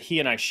that he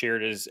and I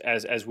shared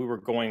as we were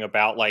going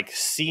about like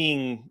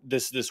seeing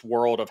this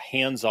world of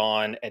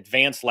hands-on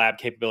advanced lab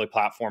capability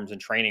platforms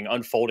and training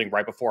unfolding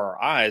right before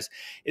our eyes,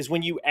 is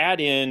when you add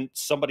in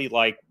somebody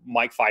like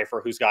Mike Pfeiffer,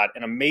 who's got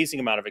an amazing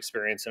amount of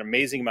experience, an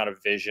amazing amount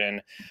of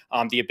vision,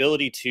 the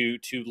ability to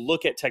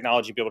look at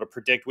technology, be able to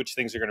predict which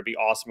things are going to be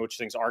awesome, which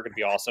things aren't going to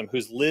be awesome,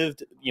 who's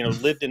lived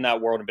in that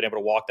world and been able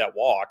to walk that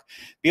walk.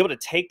 Be able to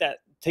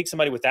take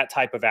somebody with that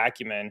type of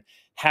acumen,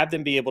 have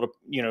them be able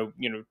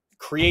to,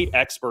 create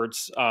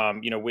experts,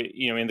 in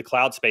the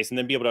cloud space, and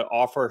then be able to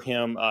offer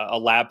him a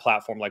lab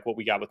platform like what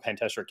we got with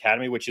Pentester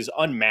Academy, which is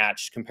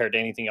unmatched compared to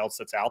anything else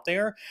that's out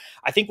there.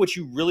 I think what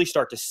you really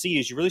start to see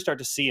is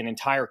an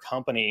entire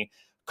company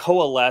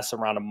coalesce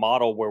around a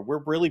model where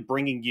we're really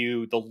bringing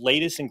you the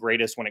latest and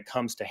greatest when it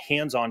comes to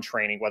hands-on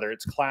training, whether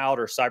it's cloud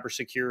or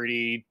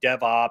cybersecurity,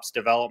 DevOps,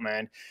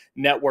 development,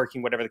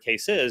 networking, whatever the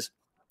case is.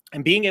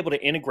 And being able to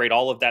integrate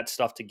all of that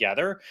stuff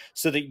together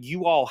so that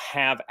you all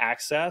have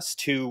access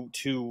to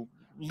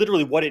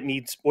literally what it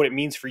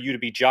means for you to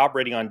be job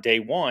ready on day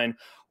one,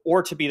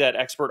 or to be that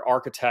expert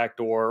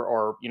architect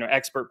or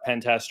expert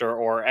pen tester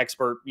or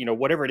expert,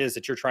 whatever it is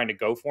that you're trying to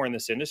go for in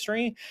this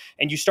industry.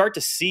 And you start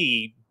to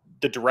see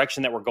the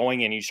direction that we're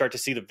going in. You start to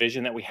see the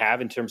vision that we have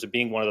in terms of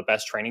being one of the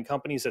best training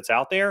companies that's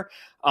out there.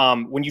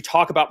 When you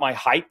talk about my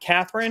hype,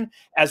 Catherine,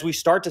 as we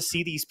start to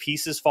see these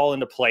pieces fall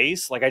into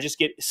place, like I just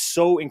get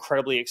so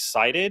incredibly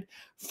excited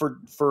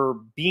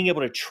for being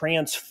able to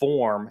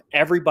transform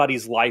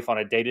everybody's life on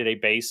a day-to-day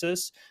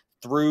basis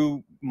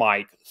through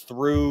Mike,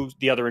 through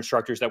the other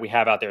instructors that we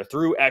have out there,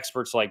 through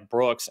experts like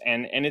Brooks.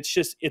 And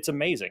it's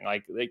amazing.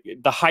 Like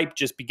the hype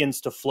just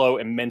begins to flow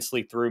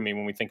immensely through me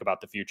when we think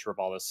about the future of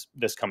all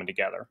this coming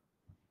together.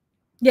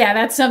 Yeah,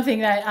 that's something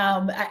that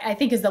I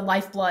think is the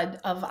lifeblood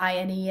of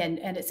INE,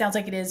 and it sounds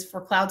like it is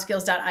for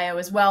cloudskills.io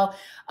as well.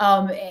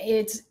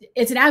 It's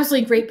an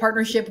absolutely great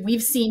partnership.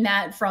 We've seen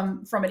that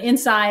from an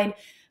inside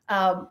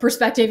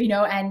perspective,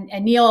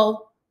 and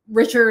Neal,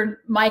 Richard,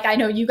 Mike, I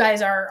know you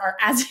guys are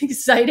as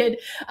excited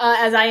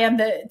as I am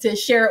to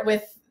share it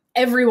with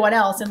everyone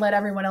else and let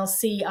everyone else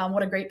see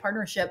what a great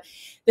partnership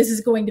this is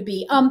going to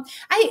be. A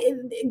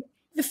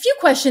few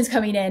questions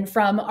coming in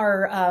from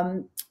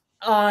our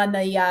on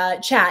the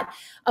chat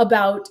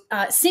about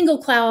single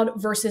cloud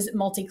versus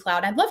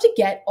multi-cloud. I'd love to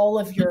get all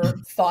of your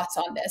thoughts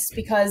on this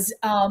because,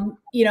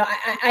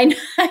 I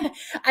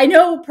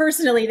know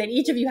personally that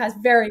each of you has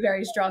very,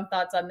 very strong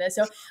thoughts on this.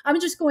 So I'm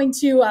just going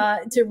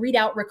to read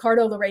out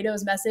Ricardo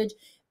Laredo's message.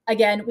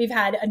 Again, we've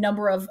had a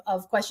number of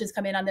questions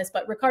come in on this,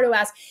 but Ricardo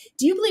asks,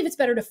 do you believe it's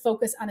better to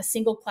focus on a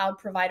single cloud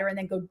provider and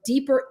then go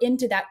deeper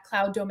into that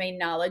cloud domain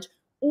knowledge?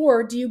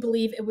 Or do you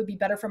believe it would be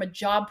better from a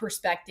job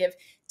perspective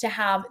to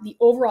have the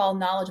overall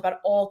knowledge about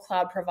all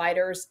cloud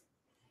providers,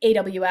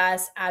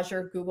 AWS,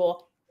 Azure,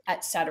 Google,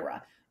 et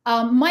cetera?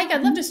 Mike,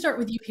 I'd love to start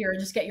with you here and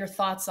just get your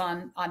thoughts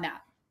on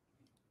that.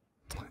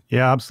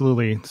 Yeah,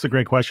 absolutely. It's a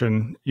great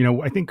question.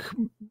 I think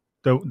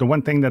the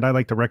one thing that I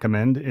like to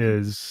recommend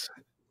is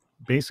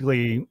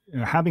basically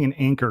having an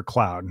anchor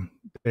cloud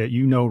that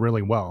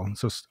really well.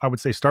 So I would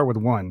say start with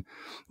one,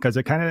 because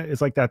it kind of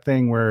is like that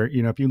thing where,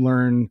 if you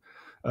learn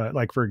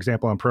like, for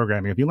example, in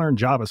programming, if you learn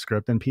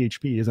JavaScript, then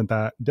PHP isn't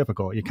that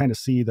difficult. You kind of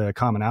see the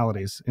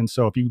commonalities. And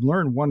so if you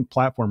learn one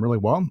platform really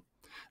well,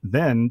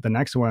 then the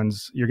next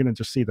ones, you're going to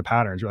just see the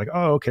patterns. You're like,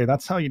 oh, okay,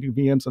 that's how you do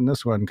VMs on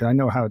this one, because I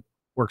know how it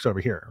works over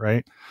here,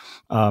 right?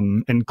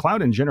 And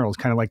cloud in general is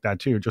kind of like that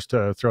too, just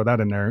to throw that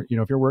in there.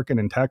 If you're working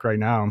in tech right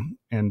now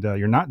and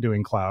you're not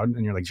doing cloud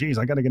and you're like, geez,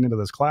 I got to get into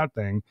this cloud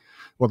thing.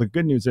 Well, the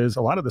good news is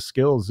a lot of the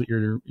skills that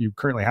you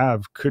currently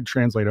have could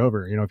translate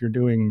over. If you're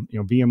doing,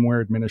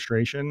 VMware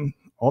administration,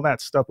 all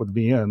that stuff with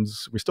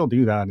VMs, we still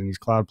do that in these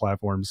cloud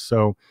platforms.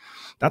 So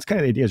that's kind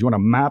of the idea, is you want to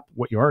map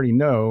what you already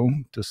know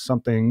to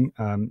something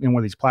in one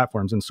of these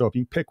platforms. And so if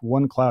you pick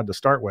one cloud to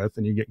start with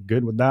and you get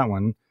good with that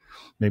one,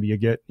 maybe you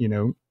get,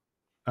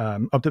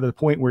 up to the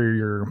point where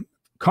you're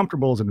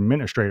comfortable as an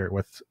administrator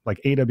with like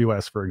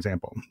AWS, for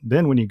example.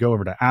 Then when you go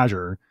over to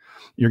Azure,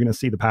 you're going to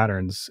see the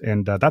patterns.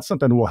 And that's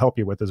something we'll help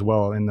you with as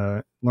well in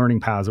the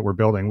learning paths that we're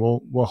building.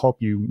 We'll help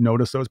you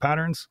notice those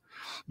patterns.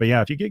 But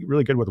yeah, if you get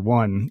really good with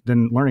one,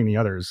 then learning the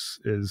others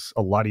is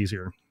a lot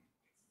easier.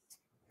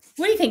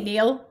 What do you think,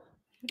 Neal?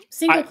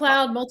 Single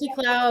cloud,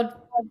 multi-cloud,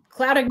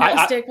 cloud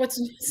agnostic? What's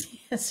the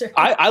answer?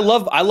 I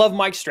love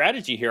Mike's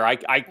strategy here. I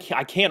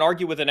can't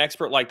argue with an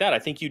expert like that. I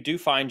think you do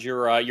find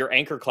your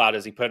anchor cloud,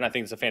 as he put it. And I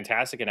think it's a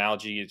fantastic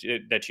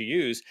analogy that you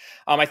use.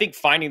 I think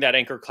finding that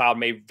anchor cloud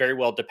may very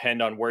well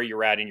depend on where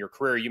you're at in your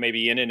career. You may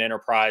be in an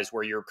enterprise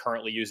where you're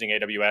currently using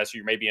AWS, or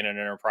you may be in an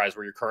enterprise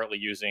where you're currently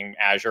using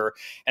Azure.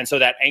 And so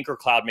that anchor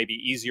cloud may be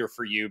easier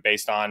for you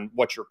based on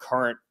what your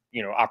current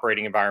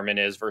operating environment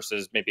is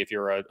versus maybe if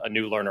you're a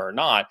new learner or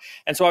not.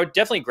 And so I would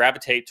definitely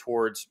gravitate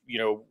towards,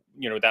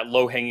 that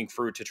low hanging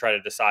fruit to try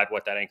to decide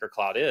what that anchor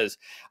cloud is.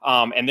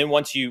 And then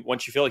once you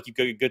feel like you've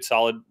got a good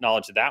solid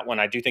knowledge of that one,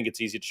 I do think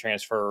it's easy to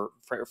transfer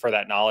for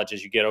that knowledge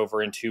as you get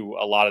over into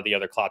a lot of the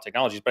other cloud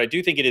technologies. But I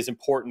do think it is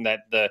important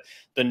that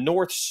the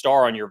North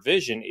Star on your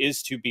vision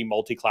is to be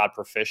multi-cloud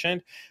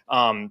proficient.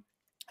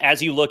 As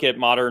you look at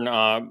modern,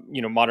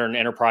 modern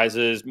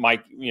enterprises,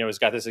 Mike, has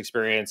got this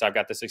experience. I've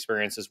got this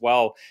experience as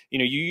well.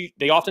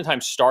 They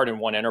oftentimes start in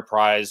one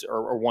enterprise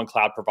or one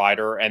cloud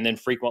provider, and then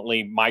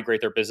frequently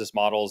migrate their business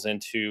models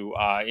into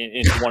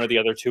one of the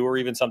other two, or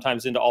even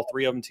sometimes into all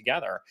three of them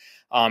together.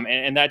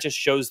 And that just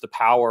shows the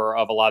power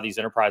of a lot of these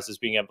enterprises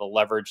being able to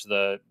leverage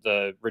the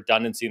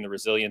redundancy and the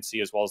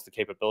resiliency, as well as the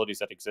capabilities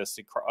that exist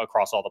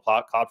across all the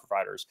cloud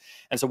providers.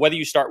 And so whether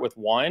you start with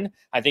one,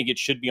 I think it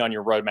should be on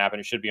your roadmap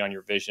and it should be on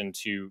your vision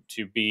to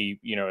be,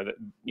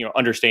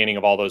 understanding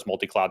of all those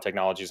multi-cloud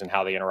technologies and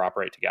how they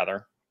interoperate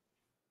together.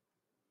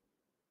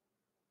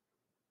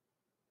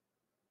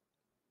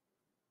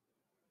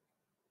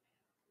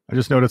 I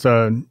just noticed,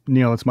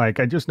 Neal, it's Mike.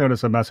 I just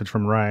noticed a message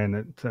from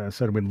Ryan that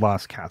said we'd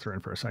lost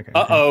Catherine for a second.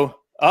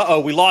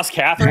 We lost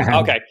Catherine.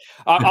 Okay,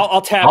 I'll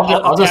tap.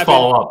 I'll just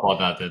follow up on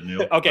that then,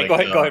 Neal. Okay, go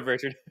ahead,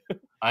 Richard.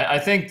 I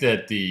think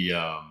that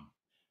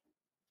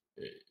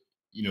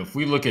if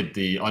we look at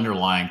the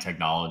underlying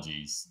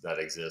technologies that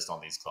exist on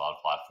these cloud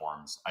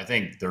platforms, I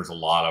think there's a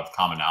lot of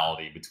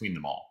commonality between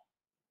them all.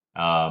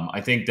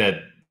 I think that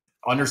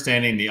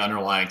understanding the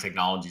underlying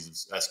technologies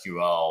of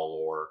SQL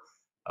or,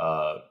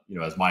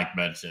 as Mike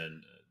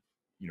mentioned,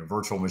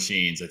 virtual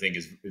machines, I think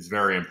is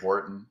very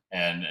important.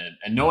 And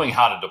knowing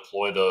how to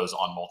deploy those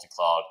on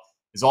multi-cloud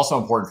is also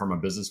important from a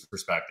business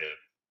perspective,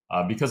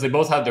 because they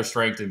both have their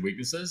strengths and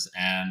weaknesses.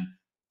 And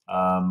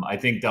I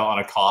think that on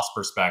a cost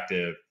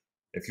perspective,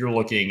 if you're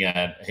looking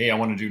at, hey, I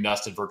want to do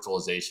nested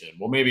virtualization,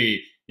 well,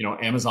 maybe,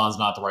 Amazon's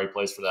not the right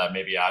place for that.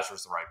 Maybe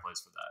Azure's the right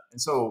place for that.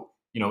 And so,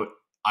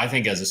 I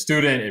think as a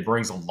student, it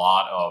brings a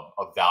lot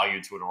of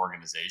value to an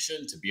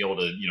organization to be able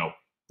to,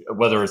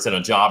 whether it's in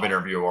a job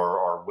interview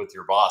or with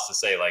your boss, to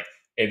say like,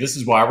 hey, this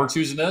is why we're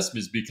choosing this,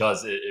 is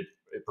because it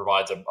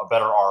provides a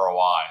better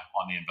ROI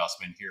on the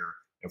investment here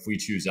if we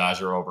choose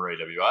Azure over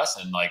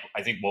AWS. And like,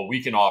 I think what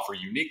we can offer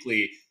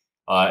uniquely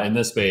in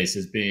this space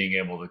is being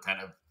able to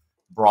kind of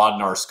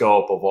broaden our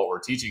scope of what we're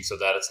teaching, so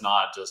that it's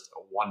not just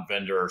a one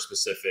vendor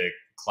specific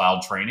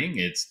cloud training.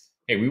 It's,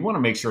 hey, we want to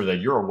make sure that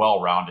you're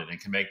well-rounded and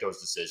can make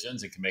those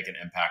decisions and can make an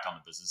impact on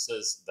the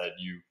businesses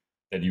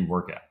that you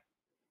work at.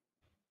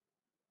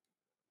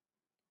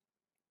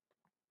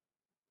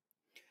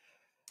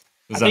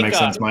 Does that make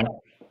sense, Mike?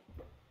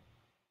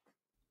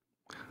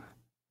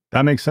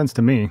 That makes sense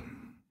to me.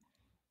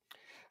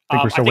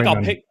 I'll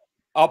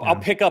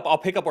pick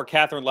up where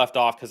Catherine left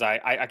off, because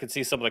I can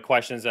see some of the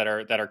questions that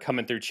are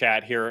coming through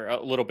chat here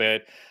a little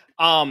bit.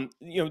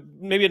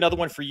 Maybe another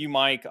one for you,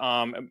 Mike.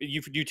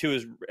 You too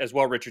as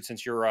well, Richard,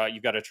 since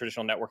you've got a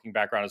traditional networking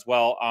background as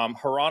well.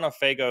 Harana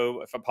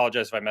Fago, I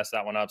apologize if I messed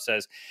that one up,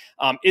 says,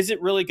 is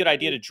it really a good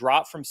idea to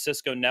drop from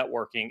Cisco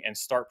networking and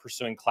start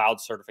pursuing cloud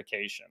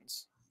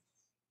certifications?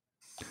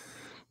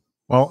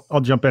 Well,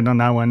 I'll jump in on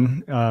that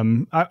one.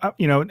 I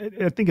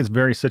think it's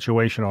very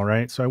situational,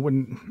 right? So I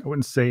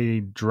wouldn't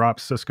say drop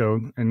Cisco.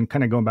 And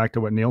kind of going back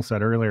to what Neal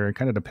said earlier, it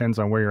kind of depends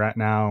on where you're at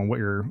now and what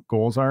your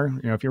goals are.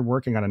 If you're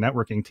working on a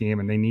networking team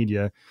and they need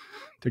you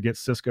to get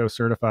Cisco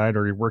certified,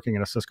 or you're working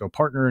at a Cisco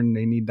partner and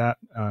they need that,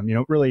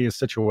 it really is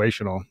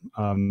situational.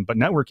 But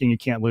networking, you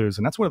can't lose.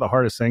 And that's one of the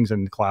hardest things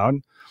in cloud.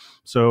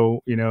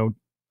 So,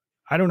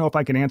 I don't know if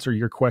I can answer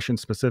your question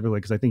specifically,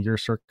 because I think your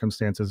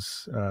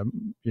circumstances,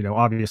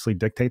 obviously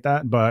dictate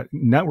that. But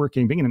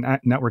networking, being a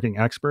networking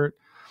expert,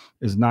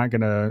 is not going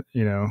to,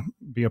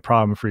 be a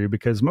problem for you,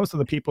 because most of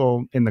the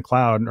people in the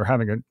cloud are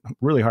having a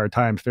really hard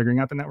time figuring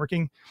out the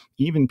networking.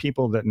 Even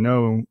people that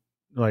know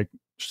like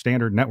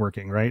standard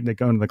networking, right? They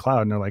go into the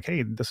cloud and they're like,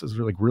 hey, this is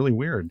really, really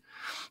weird.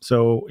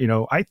 So,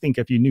 I think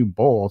if you knew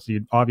both,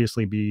 you'd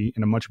obviously be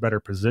in a much better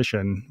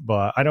position.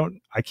 But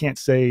I can't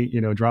say,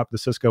 drop the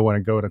Cisco one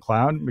and go to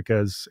cloud,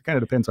 because it kind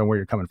of depends on where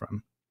you're coming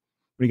from.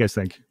 What do you guys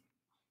think?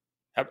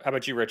 How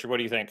about you, Richard? What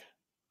do you think?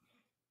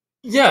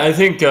 Yeah, I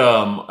think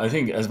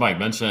as Mike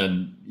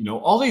mentioned,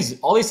 all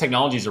these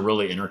technologies are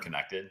really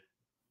interconnected.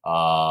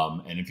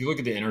 And if you look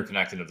at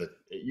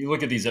you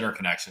look at these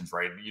interconnections,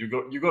 right? You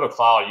go to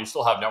cloud, you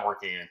still have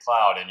networking in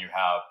cloud, and you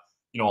have,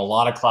 a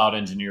lot of cloud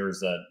engineers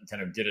that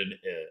kind of get an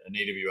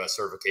AWS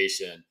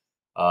certification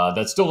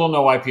that still don't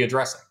know IP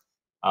addressing.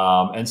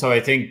 And so I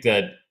think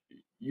that,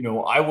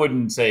 I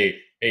wouldn't say,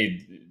 hey,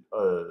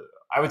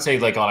 I would say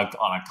like on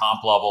a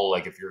comp level,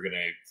 like if you're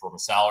from a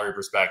salary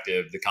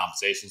perspective, the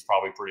compensation is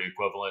probably pretty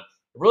equivalent.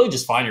 Really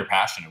just find your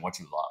passion and what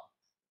you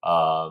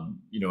love.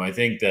 I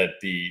think that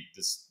the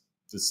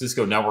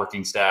Cisco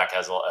networking stack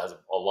has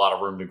a lot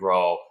of room to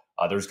grow.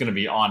 There's going to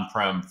be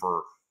on-prem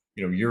for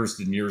years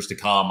and years to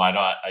come.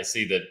 I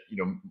see that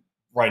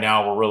right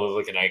now we're really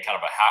looking at kind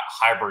of a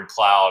hybrid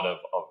cloud of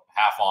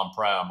half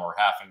on-prem or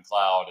half in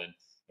cloud,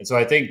 and so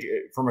I think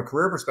from a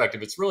career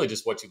perspective, it's really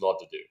just what you love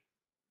to do.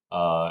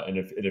 And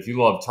if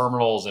you love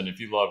terminals and if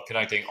you love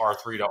connecting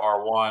R3 to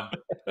R1,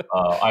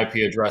 IP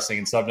addressing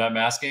and subnet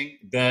masking,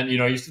 then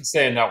you should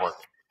stay in networking.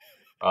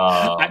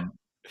 I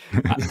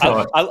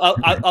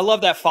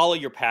love that follow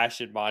your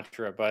passion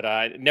mantra, but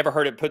I never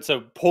heard it put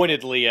so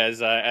pointedly as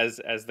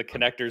the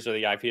connectors or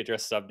the IP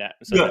address subnet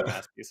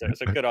masking.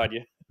 So good on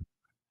you.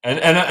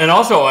 And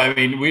also, I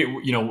mean, we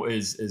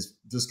is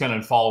just kind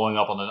of following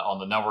up on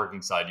the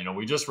networking side.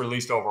 We just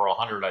released over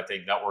 100, I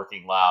think,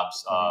 networking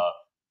labs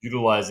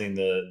utilizing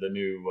the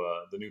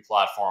new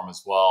platform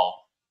as well.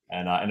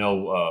 And I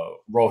know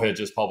Rohit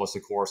just published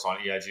a course on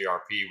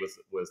EIGRP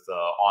with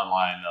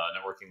online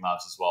networking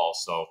labs as well.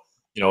 So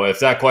if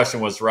that question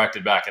was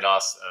directed back at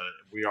us,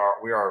 we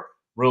are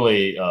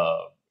really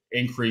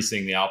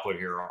increasing the output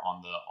here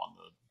on the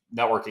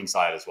networking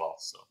side as well.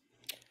 So.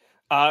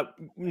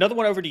 Another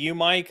one over to you,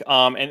 Mike.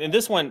 And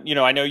this one,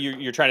 I know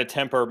you're trying to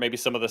temper maybe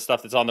some of the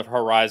stuff that's on the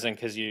horizon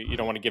because you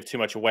don't want to give too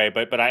much away.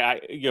 But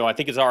I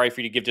think it's all right for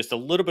you to give just a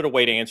little bit of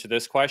way to answer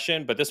this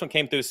question. But this one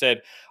came through,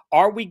 said,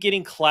 are we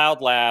getting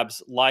cloud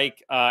labs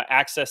like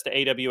access to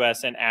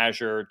AWS and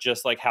Azure,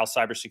 just like how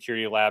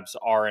cybersecurity labs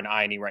are in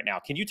INE right now?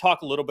 Can you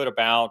talk a little bit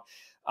about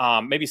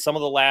maybe some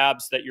of the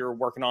labs that you're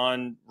working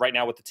on right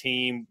now with the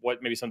team,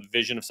 what maybe some of the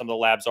vision of some of the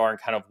labs are,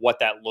 and kind of what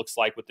that looks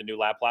like with the new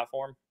lab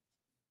platform?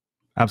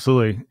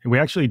 Absolutely. We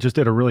actually just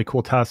did a really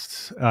cool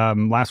test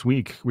last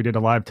week. We did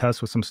a live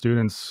test with some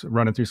students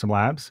running through some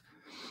labs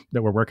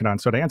that we're working on.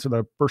 So to answer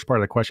the first part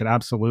of the question,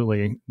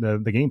 absolutely.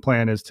 The game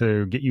plan is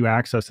to get you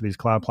access to these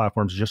cloud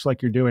platforms, just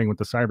like you're doing with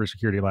the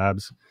cybersecurity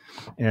labs.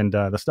 And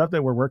the stuff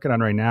that we're working on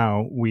right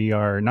now, we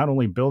are not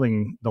only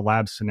building the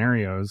lab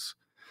scenarios,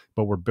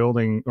 but we're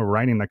building or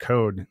writing the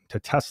code to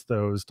test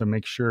those to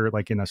make sure,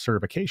 like in a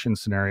certification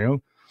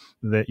scenario,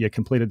 that you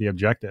completed the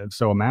objective.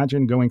 So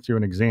imagine going through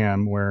an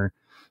exam where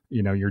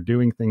you're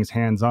doing things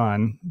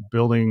hands-on,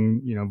 building,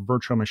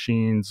 virtual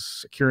machines,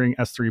 securing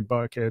S3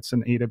 buckets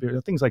and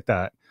AWS, things like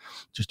that.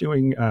 Just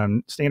doing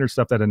standard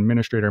stuff that an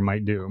administrator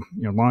might do,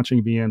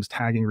 launching VMs,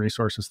 tagging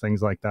resources,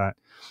 things like that.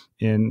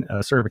 In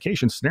a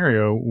certification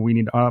scenario, we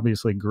need to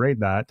obviously grade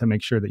that to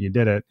make sure that you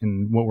did it.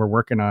 And what we're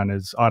working on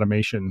is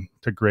automation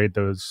to grade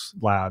those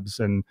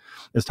labs. And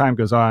as time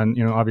goes on,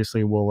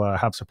 obviously we'll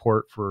have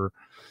support for,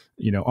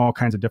 all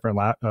kinds of different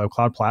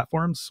cloud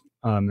platforms.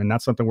 And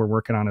that's something we're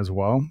working on as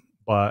well.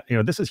 But,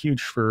 this is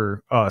huge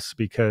for us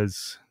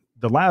because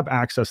the lab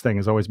access thing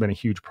has always been a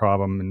huge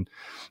problem,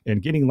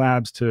 and getting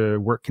labs to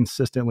work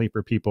consistently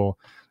for people.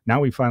 Now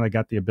we finally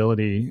got the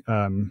ability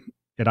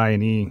at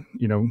INE,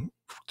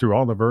 through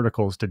all the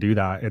verticals to do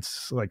that.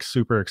 It's like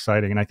super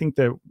exciting. And I think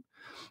that,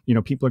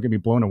 people are going to be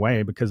blown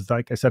away because,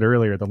 like I said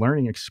earlier, the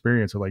learning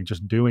experience of like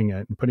just doing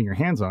it and putting your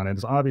hands on it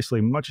is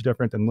obviously much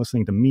different than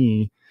listening to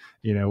me,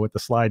 with the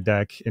slide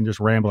deck and just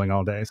rambling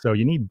all day. So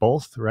you need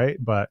both,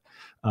 right? But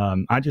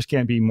I just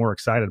can't be more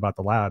excited about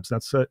the labs.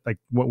 That's like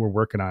what we're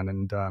working on.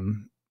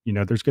 And,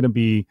 there's going to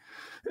be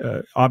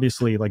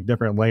obviously like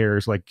different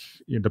layers, like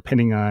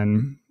depending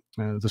on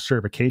the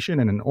certification.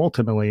 And then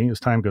ultimately, as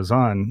time goes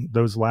on,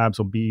 those labs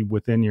will be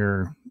within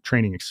your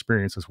training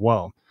experience as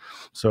well.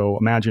 So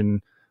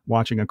imagine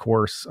watching a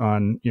course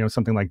on,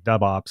 something like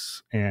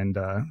DevOps and,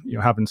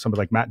 having somebody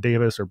like Matt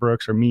Davis or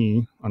Brooks or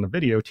me on the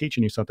video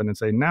teaching you something and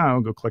say, now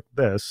go click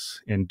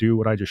this and do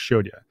what I just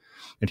showed you.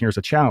 And here's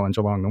a challenge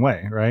along the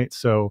way. Right.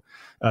 So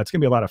it's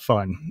going to be a lot of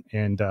fun.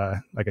 And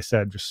like I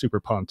said, just super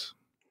pumped.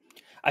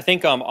 I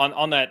think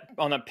on that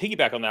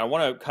piggyback on that, I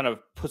want to kind of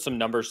put some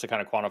numbers to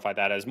kind of quantify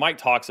that. As Mike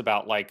talks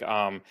about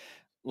the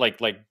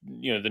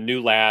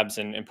new labs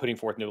and putting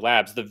forth new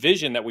labs, the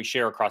vision that we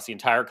share across the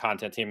entire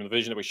content team and the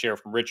vision that we share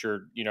from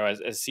Richard,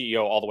 as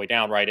CEO all the way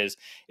down, right,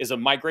 is a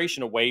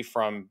migration away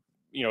from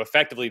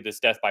effectively this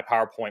death by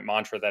PowerPoint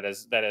mantra that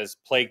has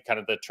plagued kind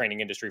of the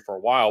training industry for a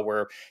while,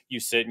 where you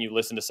sit and you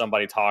listen to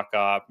somebody talk,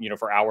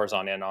 for hours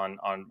on end on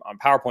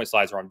PowerPoint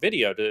slides or on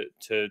video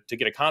to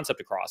get a concept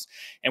across.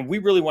 And we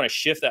really want to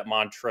shift that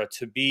mantra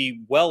to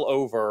be well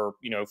over,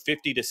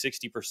 50 to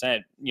 60%,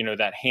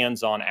 that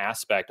hands-on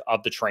aspect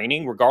of the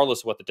training,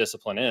 regardless of what the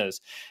discipline is.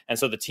 And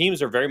so the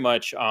teams are very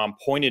much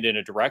pointed in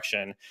a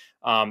direction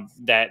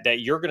that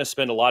you're going to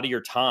spend a lot of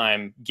your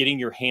time getting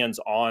your hands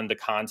on the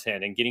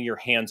content and getting your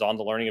hands on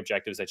the learning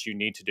objectives that you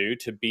need to do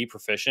to be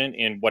proficient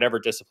in whatever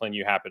discipline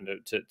you happen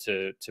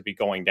to be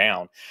going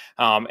down.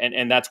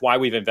 And that's why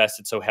we've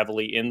invested so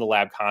heavily in the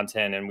lab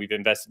content, and we've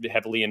invested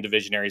heavily in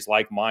divisionaries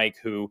like Mike,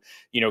 who,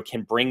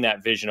 can bring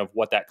that vision of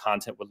what that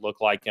content would look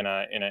like in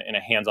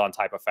a hands-on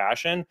type of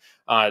fashion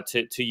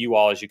to you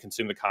all as you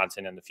consume the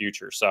content in the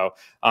future. So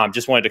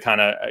just wanted to kind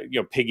of,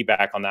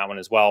 piggyback on that one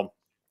as well.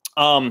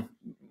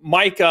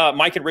 Mike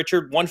and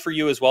Richard, one for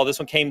you as well. This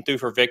one came through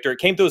for Victor. It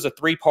came through as a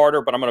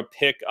three-parter, but I'm going to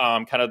pick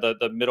kind of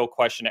the middle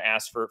question to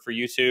ask for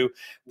you two.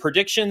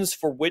 Predictions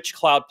for which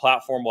cloud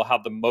platform will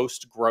have the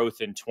most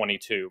growth in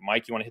 22?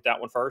 Mike, you want to hit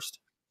that one first?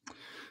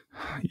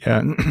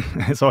 Yeah,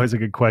 it's always a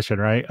good question,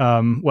 right?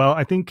 Well,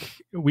 I think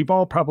we've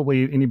all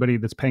probably, anybody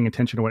that's paying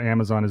attention to what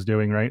Amazon is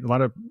doing, right? A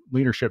lot of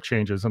leadership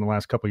changes in the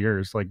last couple of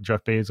years, like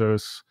Jeff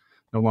Bezos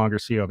no longer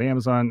CEO of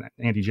Amazon.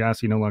 Andy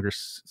Jassy, no longer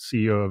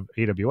CEO of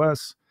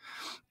AWS.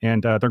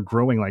 And they're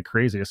growing like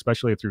crazy,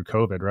 especially through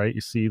COVID, right?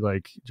 You see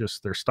like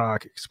just their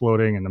stock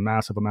exploding and the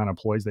massive amount of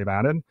employees they've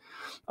added.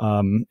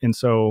 And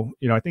so,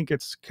 I think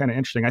it's kind of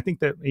interesting. I think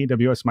that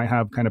AWS might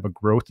have kind of a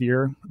growth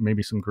year,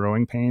 maybe some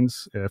growing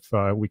pains if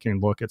we can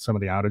look at some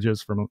of the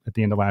outages from at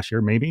the end of last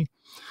year, maybe.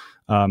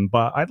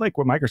 But I like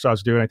what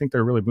Microsoft's doing. I think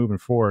they're really moving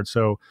forward.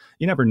 So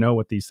you never know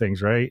with these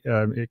things, right?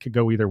 It could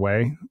go either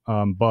way.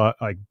 But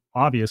like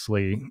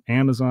obviously,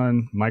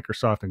 Amazon,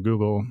 Microsoft, and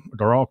Google,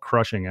 they're all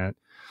crushing it.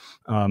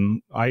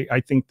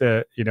 I think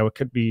that it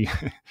could be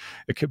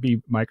it could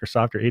be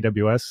Microsoft or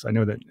AWS. I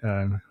know that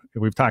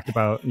we've talked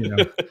about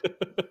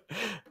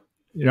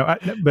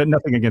but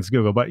nothing against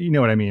Google, but you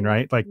know what I mean,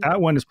 right? Like that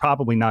one is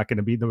probably not going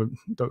to be the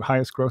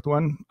highest growth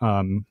one.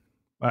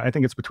 I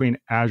think it's between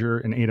Azure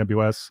and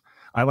AWS.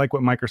 I like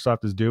what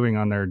Microsoft is doing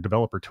on their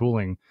developer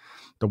tooling.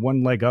 The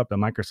one leg up that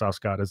Microsoft's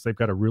got is they've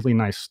got a really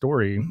nice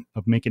story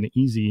of making it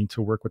easy to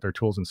work with their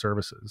tools and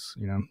services.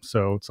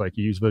 So it's like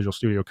you use Visual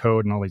Studio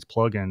Code and all these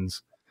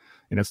plugins,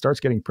 and it starts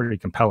getting pretty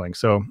compelling.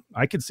 So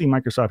I could see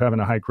Microsoft having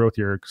a high growth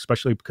year,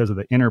 especially because of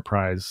the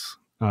enterprise,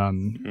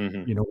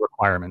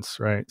 requirements,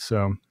 right?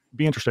 So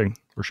be interesting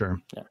for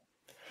sure. Yeah.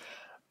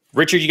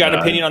 Richard, you got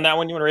an opinion on that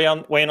one? You want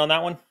to weigh in on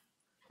that one?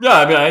 Yeah,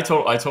 I mean, I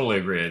totally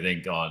agree. I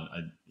think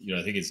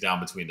I think it's down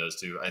between those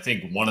two. I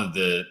think one of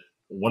the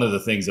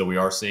things that we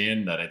are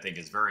seeing that I think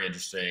is very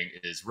interesting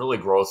is really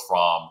growth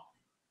from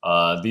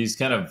these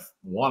kind of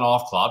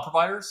one-off cloud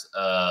providers,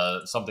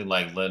 something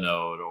like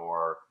Linode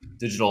or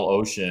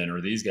DigitalOcean or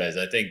these guys.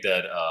 I think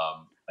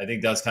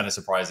that's kind of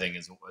surprising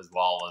as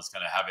well as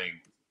kind of having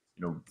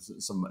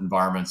some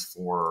environments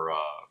for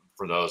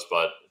those,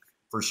 but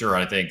for sure,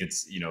 I think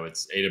it's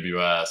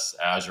AWS,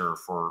 Azure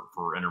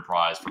for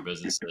enterprise, for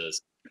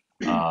businesses.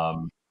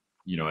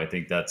 I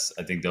think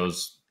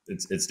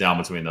it's down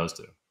between those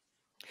two.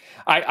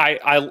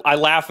 I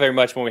laugh very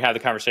much when we have the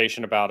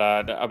conversation about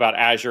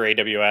Azure,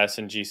 AWS,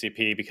 and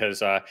GCP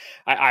because I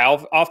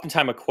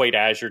oftentimes equate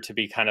Azure to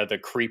be kind of the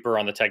creeper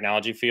on the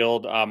technology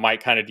field.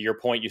 Mike, kind of to your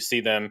point, you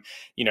see them,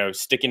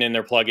 sticking in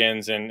their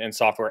plugins and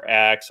software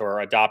X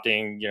or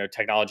adopting,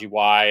 technology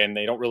Y, and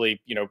they don't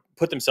really,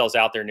 put themselves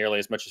out there nearly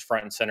as much as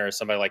front and center as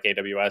somebody like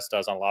AWS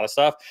does on a lot of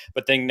stuff.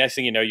 But then next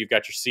thing you know, you've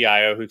got your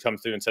CIO who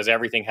comes through and says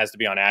everything has to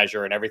be on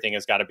Azure and everything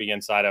has got to be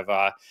inside of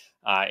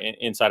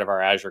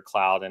our Azure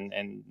cloud,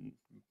 and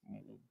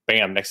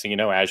bam, next thing you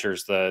know,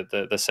 Azure's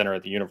the center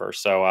of the universe.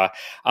 So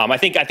I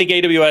think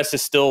AWS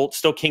is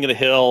still king of the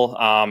hill.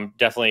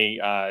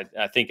 Definitely,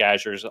 I think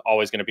Azure is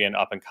always going to be an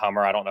up and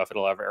comer. I don't know if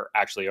it'll ever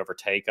actually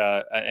overtake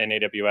an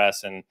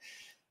AWS. And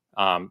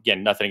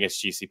again, nothing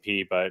against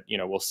GCP, but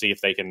we'll see if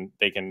they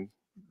can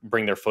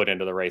bring their foot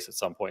into the race at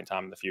some point in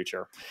time in the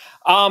future.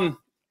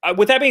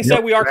 With that being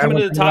said, we are coming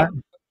to the top.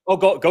 Oh,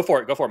 go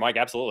for it, Mike.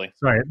 Absolutely.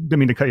 Sorry, I didn't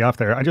mean to cut you off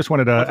there. I just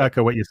wanted to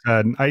echo what you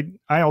said.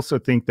 I also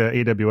think that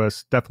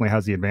AWS definitely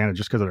has the advantage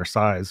just because of their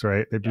size,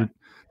 right?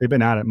 They've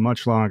been at it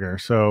much longer.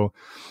 So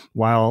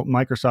while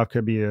Microsoft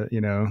could be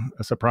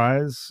a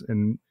surprise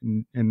in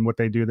what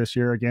they do this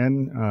year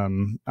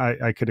again,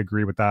 I could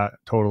agree with that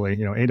totally.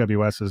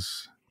 AWS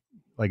is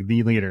like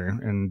the leader,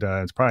 and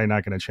it's probably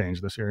not going to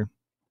change this year.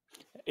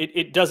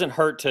 It doesn't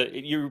hurt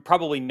you're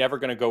probably never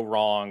going to go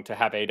wrong to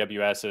have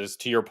AWS as,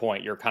 to your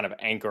point, your kind of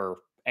anchor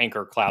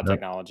cloud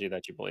technology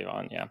that you believe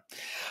on. Yeah.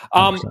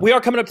 We are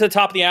coming up to the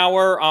top of the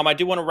hour. I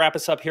do want to wrap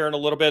us up here in a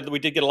little bit. We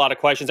did get a lot of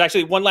questions.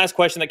 Actually, one last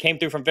question that came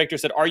through from Victor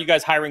said, are you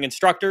guys hiring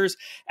instructors?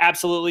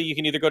 Absolutely. You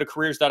can either go to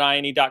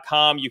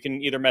careers.ine.com. You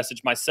can either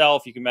message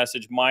myself. You can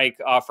message Mike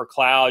for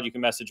cloud. You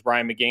can message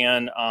Brian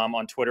McGann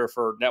on Twitter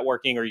for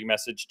networking, or you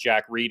message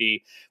Jack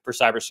Reedy for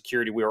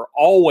cybersecurity. We are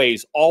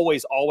always,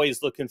 always,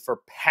 always looking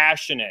for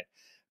passionate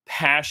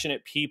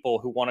people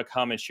who want to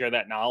come and share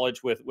that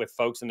knowledge with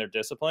folks in their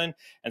discipline.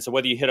 And so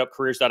whether you hit up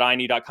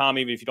careers.ine.com,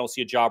 even if you don't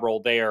see a job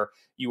role there,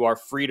 you are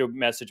free to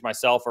message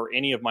myself or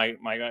any of my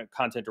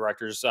content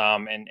directors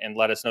and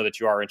let us know that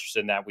you are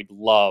interested in that. We'd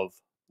love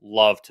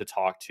to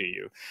talk to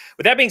you.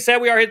 With that being said,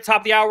 we are at the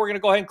top of the hour. We're going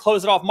to go ahead and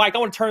close it off. Mike, I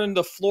want to turn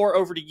the floor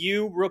over to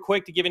you real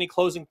quick to give any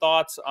closing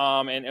thoughts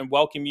and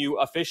welcome you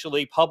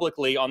officially,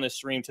 publicly on this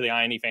stream to the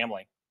INE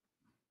family.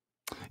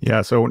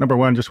 Yeah. So number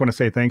one, just want to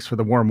say thanks for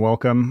the warm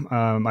welcome.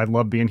 I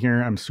love being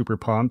here. I'm super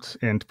pumped.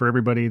 And for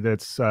everybody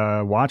that's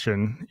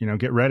watching,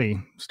 get ready,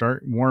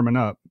 start warming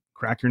up,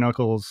 crack your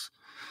knuckles,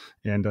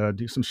 and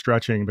do some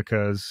stretching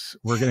because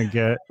we're going to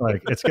get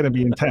it's going to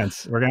be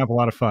intense. We're going to have a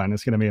lot of fun.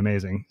 It's going to be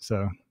amazing.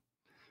 So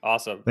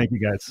awesome. Thank you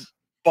guys.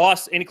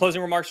 Boss, any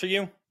closing remarks for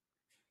you?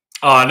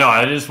 No,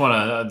 I just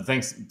want to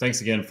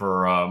thanks again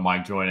for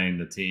Mike joining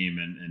the team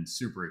and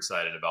super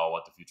excited about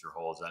what the future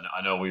holds. And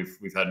I know we've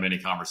had many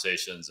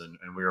conversations and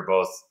we are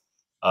both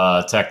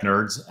tech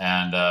nerds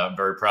and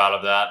very proud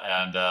of that.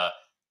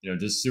 And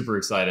just super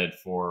excited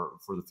for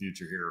the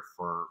future here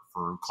for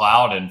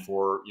cloud and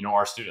for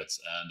our students.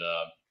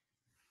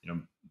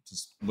 And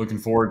just looking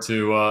forward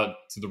to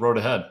the road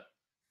ahead.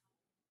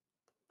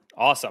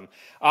 Awesome.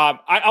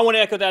 I want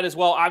to echo that as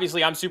well.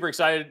 Obviously, I'm super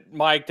excited,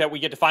 Mike, that we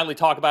get to finally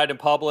talk about it in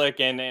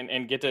public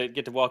and get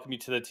to welcome you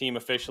to the team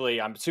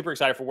officially. I'm super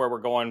excited for where we're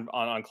going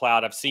on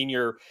cloud. I've seen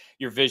your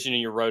vision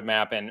and your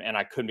roadmap, and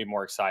I couldn't be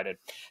more excited.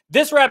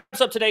 This wraps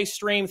up today's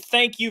stream.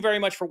 Thank you very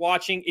much for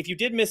watching. If you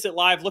did miss it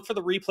live, look for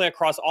the replay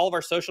across all of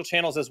our social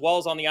channels as well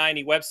as on the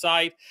INE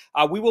website.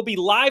 We will be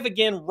live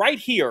again right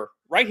here,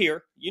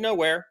 you know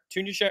where.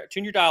 Tune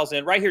your dials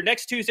in right here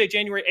next Tuesday,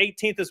 January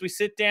 18th, as we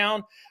sit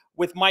down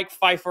with Mike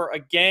Pfeiffer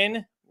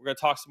again. We're going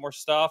to talk some more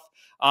stuff.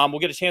 We'll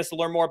get a chance to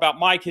learn more about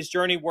Mike, his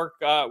journey,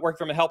 working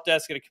from a help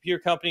desk at a computer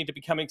company to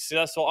becoming a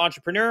successful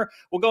entrepreneur.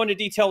 We'll go into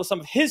detail with some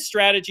of his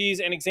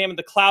strategies and examine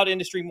the cloud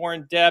industry more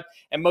in depth,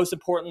 and most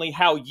importantly,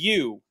 how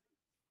you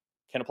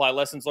can apply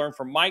lessons learned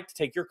from Mike to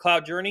take your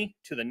cloud journey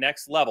to the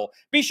next level.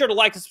 Be sure to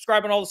like and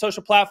subscribe on all the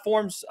social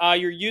platforms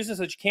you're using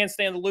so that you can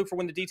stay in the loop for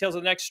when the details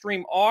of the next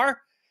stream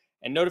are,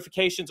 and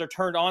notifications are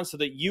turned on so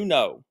that you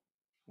know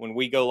when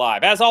we go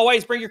live. As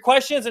always, bring your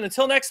questions, and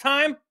until next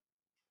time,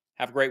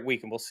 have a great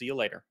week, and we'll see you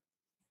later.